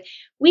worked with,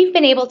 we've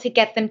been able to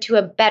get them to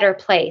a better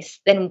place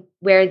than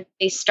where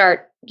they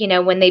start,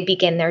 when they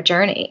begin their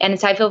journey. And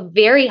so I feel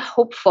very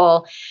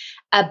hopeful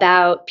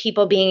about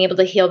people being able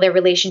to heal their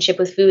relationship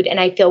with food. And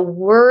I feel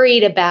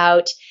worried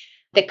about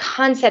the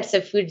concepts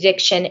of food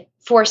addiction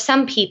for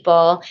some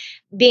people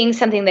being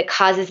something that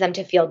causes them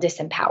to feel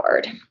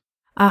disempowered.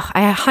 Oh,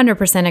 I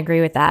 100%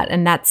 agree with that.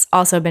 And that's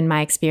also been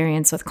my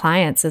experience with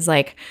clients is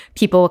like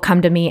people will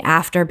come to me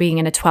after being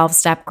in a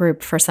 12-step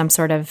group for some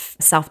sort of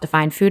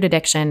self-defined food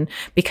addiction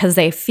because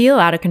they feel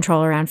out of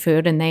control around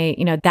food. And they,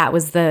 that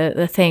was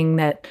the thing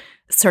that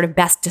sort of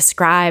best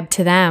described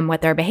to them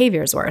what their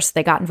behaviors were. So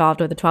they got involved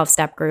with a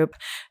 12-step group,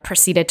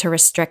 proceeded to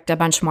restrict a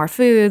bunch more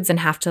foods and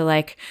have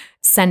to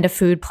send a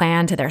food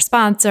plan to their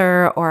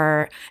sponsor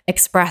or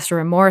express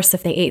remorse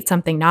if they ate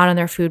something not on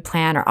their food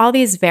plan, or all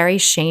these very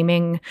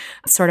shaming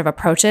sort of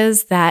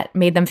approaches that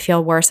made them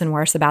feel worse and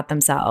worse about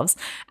themselves.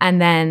 And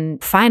then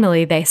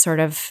finally, they sort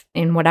of,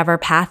 in whatever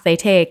path they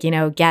take,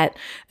 get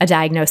a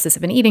diagnosis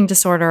of an eating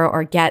disorder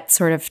or get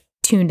sort of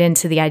tuned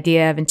into the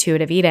idea of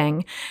intuitive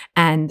eating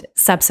and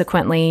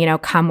subsequently,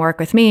 come work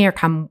with me or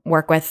come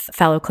work with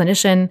fellow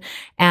clinician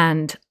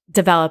and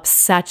develop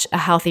such a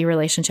healthy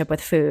relationship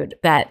with food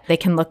that they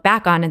can look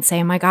back on and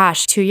say, oh my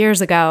gosh, 2 years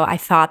ago, I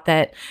thought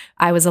that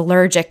I was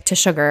allergic to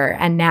sugar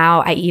and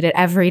now I eat it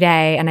every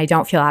day and I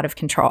don't feel out of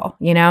control,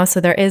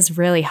 So there is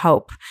really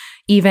hope,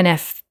 even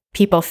if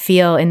people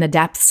feel in the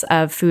depths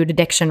of food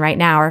addiction right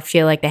now or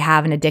feel like they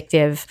have an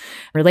addictive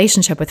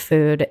relationship with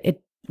food.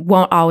 It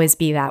won't always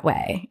be that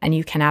way. And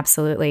you can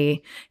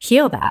absolutely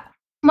heal that.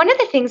 One of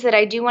the things that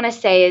I do want to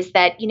say is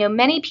that,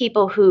 many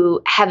people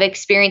who have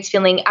experienced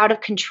feeling out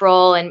of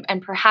control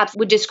and perhaps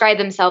would describe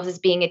themselves as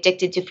being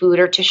addicted to food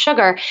or to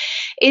sugar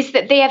is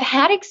that they have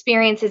had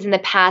experiences in the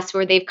past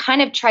where they've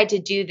kind of tried to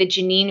do the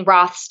Janine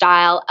Roth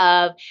style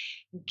of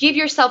give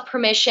yourself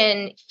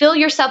permission, fill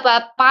yourself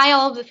up, buy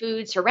all of the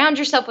food, surround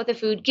yourself with the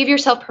food, give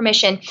yourself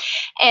permission.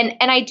 And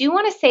I do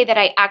want to say that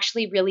I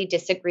actually really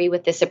disagree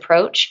with this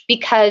approach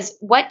because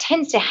what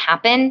tends to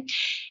happen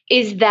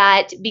is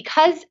that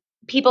because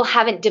people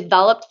haven't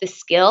developed the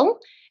skill,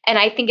 and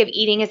I think of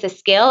eating as a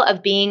skill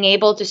of being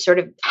able to sort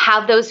of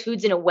have those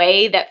foods in a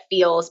way that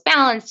feels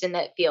balanced and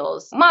that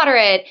feels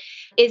moderate,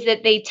 is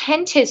that they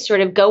tend to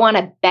sort of go on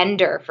a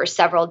bender for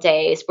several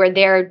days where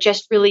they're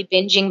just really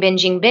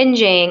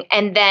binging.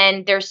 And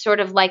then they're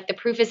sort of like the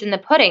proof is in the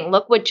pudding.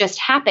 Look what just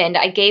happened.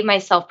 I gave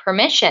myself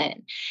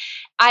permission.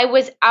 I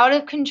was out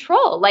of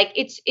control.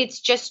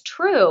 It's just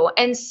true.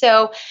 And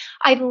so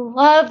I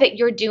love that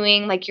you're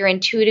doing your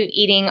intuitive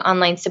eating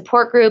online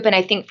support group. And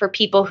I think for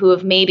people who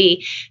have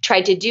maybe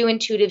tried to do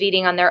intuitive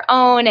eating on their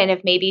own and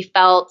have maybe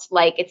felt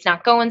like it's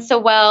not going so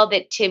well,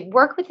 that to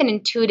work with an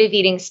intuitive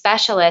eating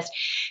specialist,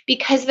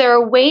 because there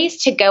are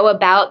ways to go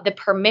about the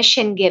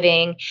permission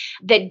giving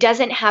that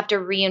doesn't have to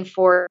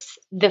reinforce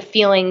the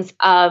feelings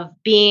of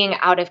being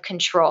out of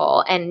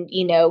control and,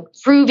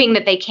 proving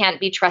that they can't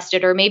be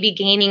trusted or maybe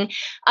gaining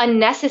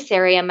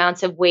unnecessary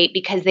amounts of weight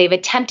because they've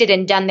attempted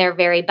and done their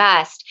very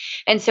best.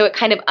 And so it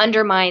kind of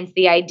undermines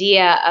the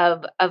idea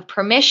of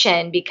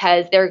permission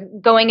because they're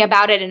going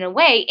about it in a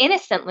way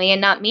innocently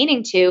and not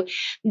meaning to,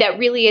 that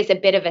really is a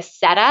bit of a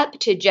setup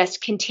to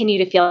just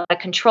continue to feel out of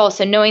control.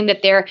 So knowing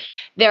that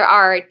there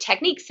are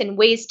techniques and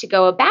ways to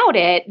go about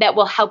it that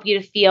will help you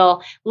to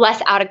feel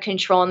less out of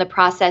control in the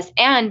process.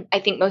 And I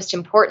think most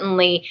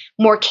importantly,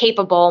 more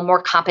capable,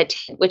 more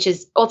competent, which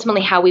is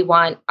ultimately how we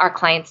want our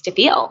clients to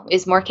feel,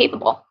 is more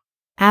capable.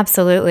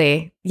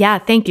 Absolutely. Yeah,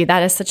 thank you.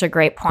 That is such a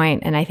great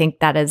point. And I think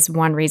that is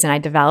one reason I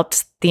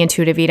developed the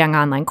intuitive eating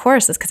online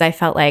course, is because I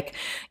felt like,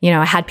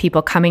 I had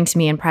people coming to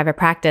me in private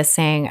practice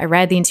saying, I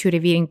read the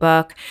intuitive eating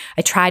book.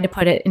 I tried to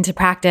put it into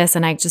practice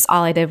and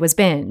all I did was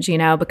binge,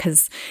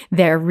 because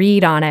their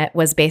read on it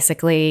was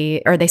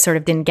basically, or they sort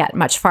of didn't get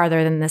much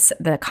farther than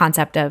the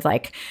concept of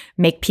like,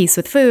 make peace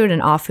with food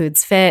and all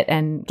foods fit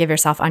and give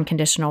yourself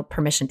unconditional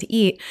permission to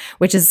eat,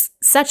 which is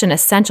such an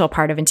essential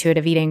part of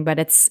intuitive eating. But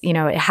it's,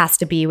 it has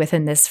to be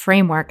within this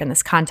framework and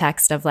this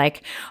context of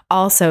like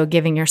also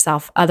giving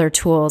yourself other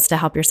tools to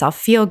help yourself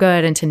feel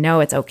good and to know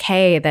it's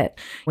okay that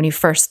when you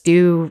first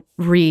do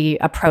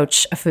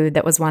reapproach a food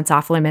that was once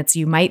off limits,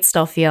 you might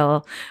still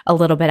feel a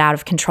little bit out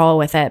of control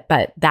with it,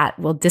 but that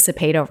will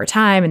dissipate over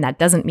time. And that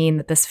doesn't mean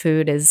that this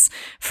food is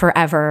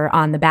forever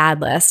on the bad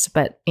list,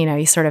 but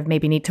you sort of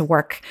maybe need to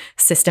work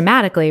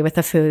systematically with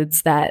the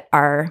foods that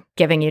are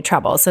giving you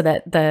trouble so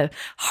that the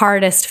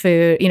hardest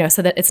food,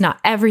 so that it's not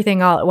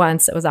everything all at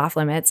once that was off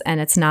limits, and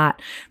it's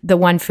not the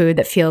one food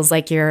that feels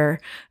like your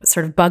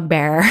sort of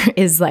bugbear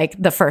is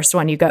like the first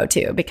one you go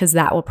to, because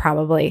that will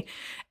probably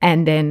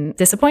end in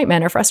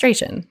disappointment or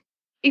frustration.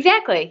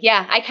 Exactly.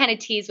 Yeah. I kind of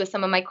tease with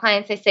some of my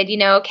clients. I said,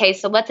 okay,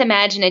 so let's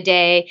imagine a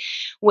day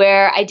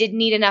where I didn't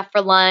eat enough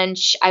for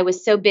lunch. I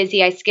was so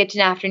busy. I skipped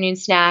an afternoon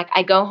snack.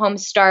 I go home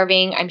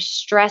starving. I'm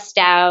stressed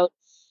out.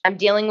 I'm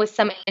dealing with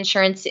some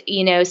insurance,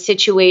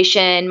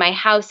 situation. My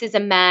house is a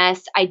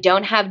mess. I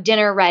don't have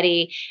dinner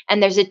ready.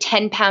 And there's a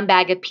 10-pound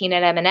bag of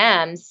peanut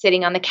M&Ms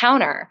sitting on the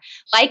counter.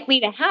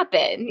 Likely to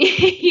happen,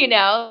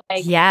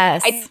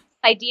 Yes.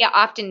 Idea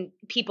often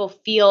people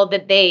feel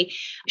that they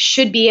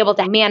should be able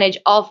to manage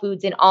all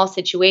foods in all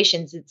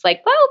situations. It's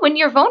like, well, when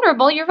you're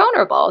vulnerable, you're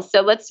vulnerable.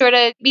 So let's sort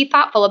of be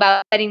thoughtful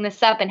about setting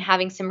this up and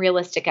having some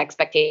realistic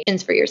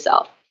expectations for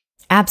yourself.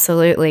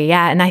 Absolutely.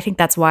 Yeah. And I think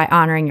that's why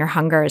honoring your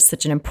hunger is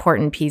such an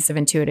important piece of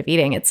intuitive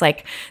eating. It's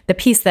like the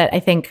piece that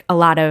I think a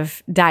lot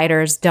of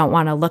dieters don't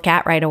want to look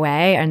at right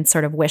away and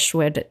sort of wish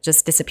would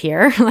just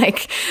disappear.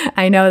 Like,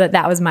 I know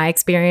that was my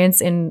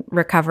experience in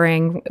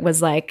recovering,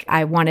 was like,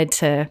 I wanted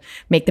to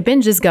make the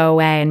binges go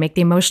away and make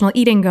the emotional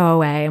eating go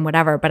away and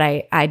whatever. But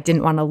I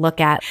didn't want to look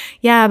at,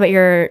 but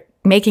you're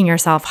making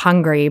yourself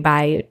hungry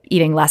by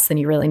eating less than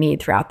you really need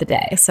throughout the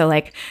day. So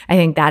like, I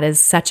think that is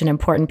such an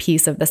important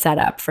piece of the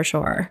setup for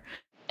sure.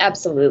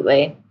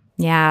 Absolutely.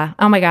 Yeah.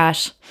 Oh my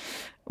gosh.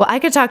 Well, I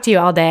could talk to you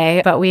all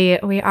day, but we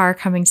are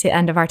coming to the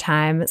end of our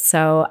time.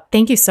 So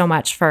thank you so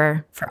much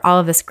for all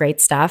of this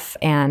great stuff.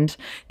 And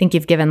I think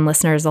you've given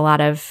listeners a lot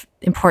of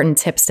important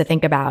tips to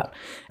think about.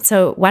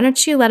 So why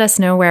don't you let us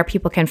know where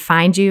people can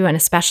find you, and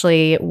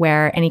especially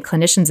where any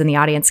clinicians in the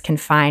audience can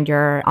find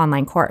your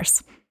online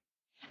course?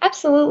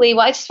 Absolutely.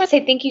 Well, I just want to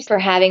say thank you for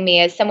having me.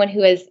 As someone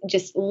who has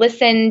just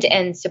listened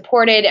and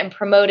supported and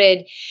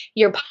promoted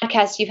your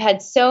podcast, you've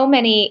had so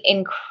many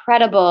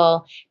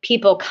incredible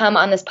people come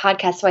on this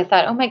podcast. So I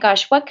thought, oh my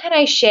gosh, what can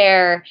I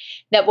share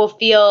that will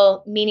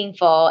feel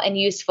meaningful and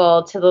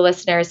useful to the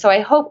listeners? So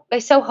I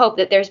so hope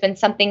that there's been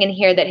something in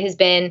here that has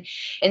been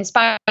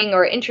inspiring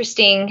or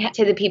interesting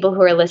to the people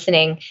who are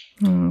listening.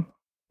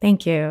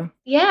 Thank you.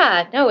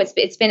 Yeah, no,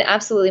 it's been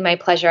absolutely my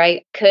pleasure.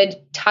 I could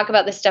talk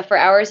about this stuff for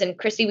hours, and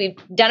Christy, we've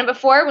done it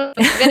before. We're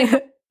going to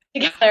go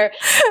together.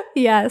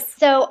 Yes.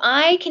 So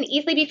I can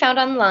easily be found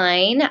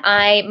online.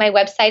 My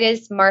website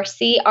is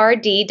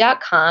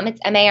marcird.com.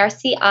 It's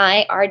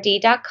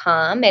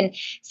marcird.com. And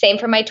same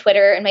for my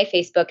Twitter and my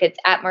Facebook. It's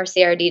at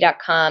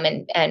marcird.com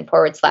and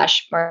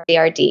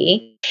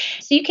 /marcird.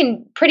 So you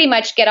can pretty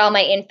much get all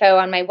my info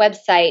on my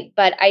website.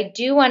 But I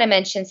do want to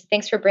mention, so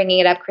thanks for bringing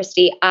it up,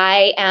 Christy.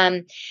 I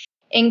am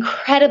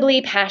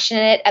incredibly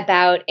passionate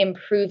about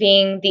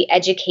improving the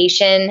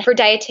education for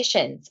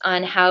dietitians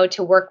on how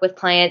to work with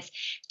clients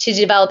to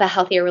develop a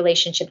healthier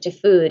relationship to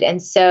food.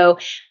 And so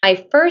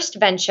my first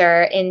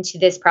venture into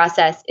this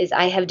process is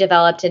I have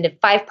developed a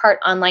 5-part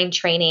online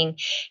training.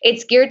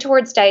 It's geared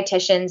towards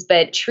dietitians,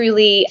 but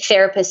truly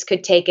therapists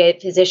could take it,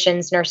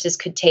 physicians, nurses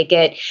could take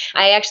it.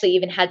 I actually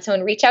even had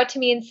someone reach out to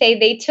me and say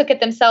they took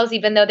it themselves,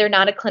 even though they're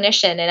not a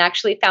clinician, and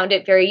actually found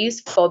it very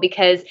useful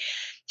because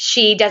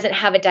she doesn't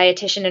have a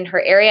dietitian in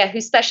her area who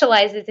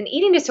specializes in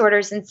eating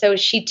disorders. And so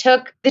she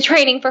took the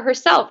training for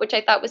herself, which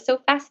I thought was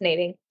so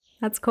fascinating.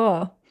 That's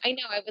cool. I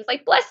know. I was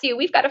like, bless you.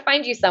 We've got to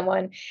find you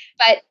someone.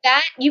 But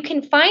that you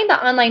can find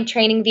the online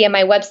training via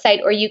my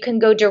website, or you can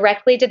go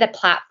directly to the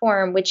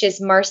platform, which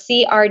is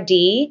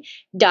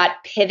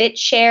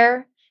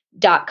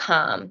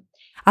marcird.pivotshare.com.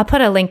 I'll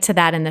put a link to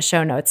that in the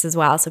show notes as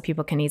well so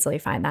people can easily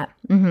find that.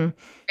 Mm-hmm.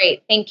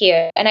 Great. Thank you.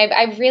 And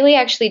I've really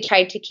actually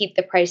tried to keep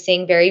the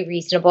pricing very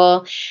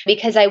reasonable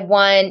because I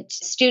want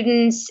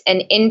students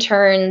and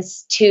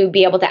interns to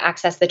be able to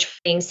access the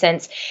training,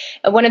 since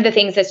one of the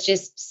things that's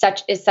just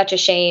such a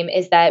shame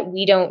is that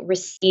we don't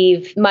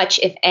receive much,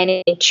 if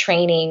any,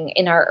 training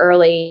in our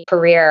early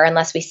career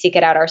unless we seek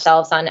it out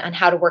ourselves on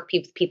how to work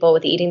with people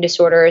with eating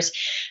disorders.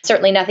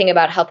 Certainly nothing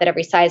about health at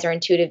every size or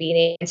intuitive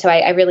eating. And so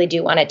I really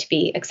do want it to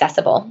be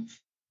accessible.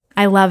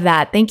 I love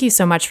that. Thank you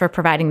so much for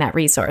providing that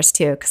resource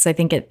too, because I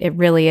think it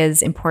really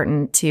is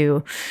important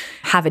to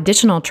have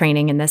additional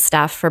training in this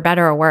stuff for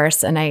better or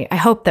worse. And I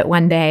hope that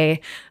one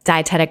day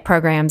dietetic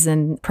programs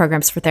and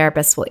programs for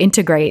therapists will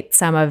integrate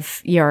some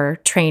of your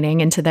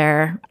training into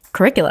their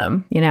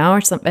curriculum,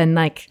 or something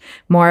like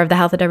more of the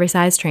health at every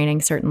size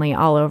training, certainly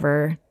all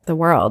over the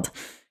world.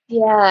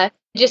 Yeah.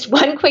 Just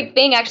one quick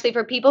thing, actually,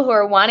 for people who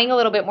are wanting a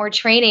little bit more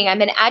training.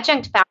 I'm an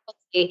adjunct faculty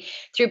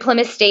through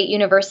Plymouth State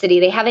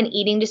University. They have an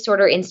eating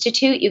disorder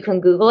institute. You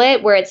can Google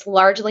it, where it's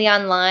largely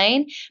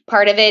online.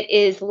 Part of it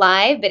is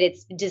live, but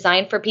it's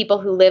designed for people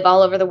who live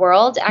all over the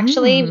world.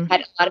 Actually, we've had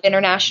a lot of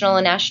international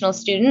and national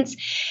students.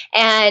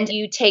 And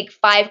you take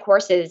 5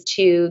 courses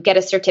to get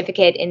a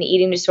certificate in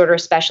eating disorder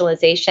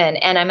specialization.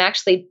 And I'm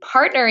actually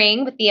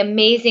partnering with the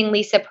amazing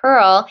Lisa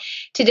Pearl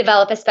to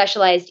develop a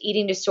specialized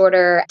eating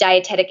disorder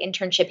dietetic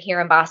internship here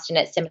in Boston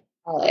at Simmons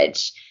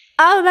College.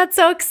 Oh, that's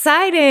so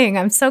exciting.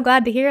 I'm so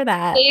glad to hear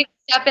that. Big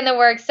stuff in the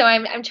works. So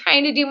I'm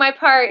trying to do my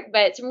part,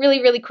 but some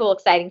really, really cool,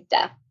 exciting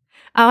stuff.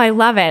 Oh, I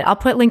love it. I'll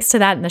put links to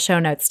that in the show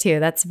notes too.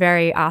 That's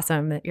very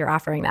awesome that you're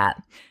offering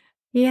that.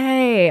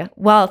 Yay.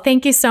 Well,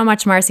 thank you so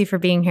much, Marci, for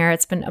being here.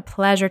 It's been a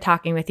pleasure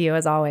talking with you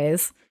as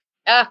always.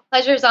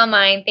 Pleasure's all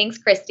mine. Thanks,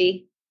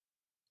 Christy.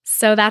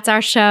 So that's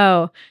our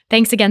show.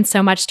 Thanks again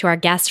so much to our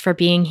guests for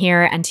being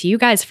here and to you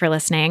guys for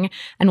listening.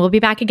 And we'll be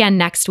back again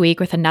next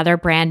week with another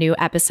brand new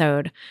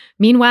episode.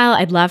 Meanwhile,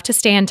 I'd love to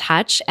stay in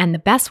touch. And the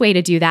best way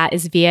to do that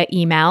is via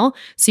email.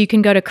 So you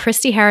can go to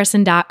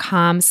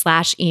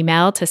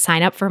christyharrison.com/email to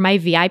sign up for my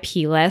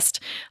VIP list.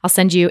 I'll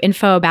send you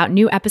info about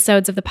new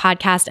episodes of the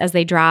podcast as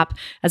they drop,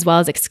 as well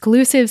as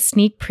exclusive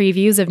sneak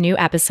previews of new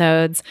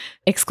episodes,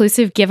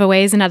 exclusive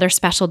giveaways and other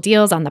special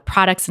deals on the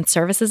products and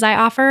services I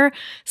offer,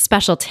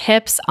 special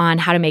tips on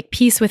how to make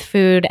peace with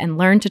food and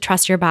learn to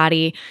trust your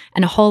body,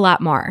 and a whole lot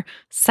more.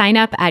 Sign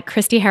up at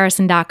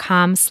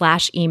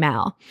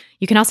christyharrison.com/email.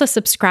 You can also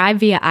subscribe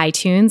via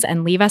iTunes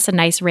and leave us a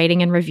nice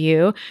rating and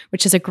review,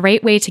 which is a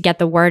great way to get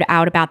the word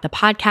out about the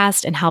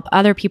podcast and help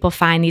other people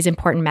find these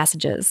important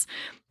messages.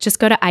 Just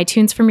go to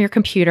iTunes from your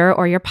computer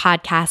or your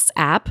podcasts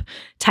app,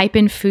 type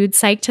in Food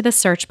Psych to the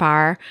search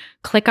bar,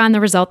 click on the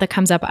result that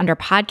comes up under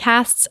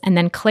podcasts, and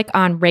then click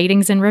on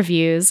ratings and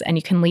reviews, and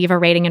you can leave a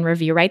rating and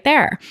review right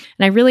there.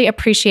 And I really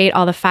appreciate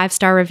all the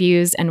 5-star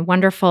reviews and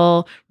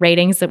wonderful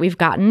ratings that we've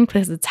gotten,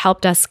 because it's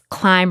helped us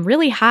climb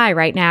really high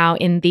right now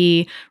in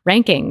the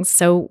rankings.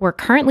 So we're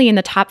currently in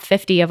the top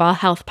 50 of all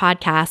health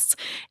podcasts,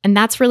 and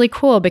that's really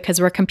cool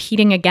because we're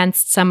competing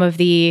against some of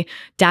the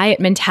diet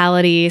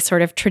mentality,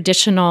 sort of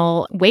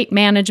traditional weight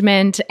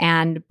management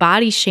and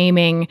body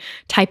shaming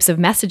types of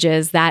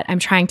messages that I'm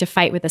trying to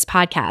fight with this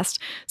podcast.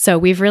 So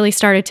we've really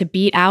started to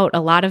beat out a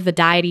lot of the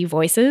diety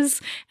voices,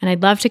 and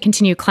I'd love to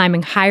continue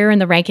climbing higher in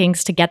the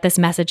rankings to get this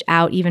message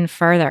out even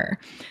further.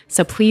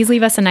 So please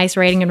leave us a nice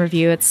rating and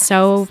review. It's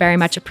so very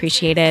much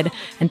appreciated.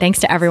 And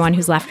thanks to everyone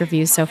who's left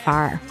reviews so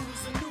far.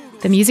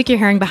 The music you're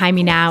hearing behind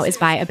me now is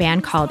by a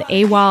band called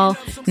AWOL,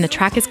 and the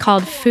track is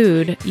called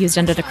Food, used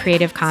under the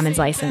Creative Commons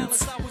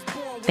license.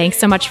 Thanks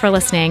so much for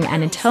listening,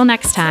 and until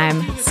next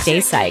time, stay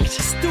psyched.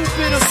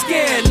 Stupid or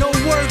scared, no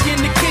work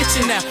in the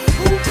kitchen now.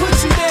 Who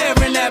put you there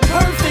in that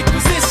perfect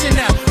position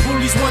now?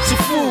 Bullies want your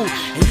food,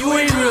 and you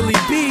ain't really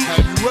beat.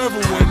 Have you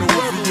ever went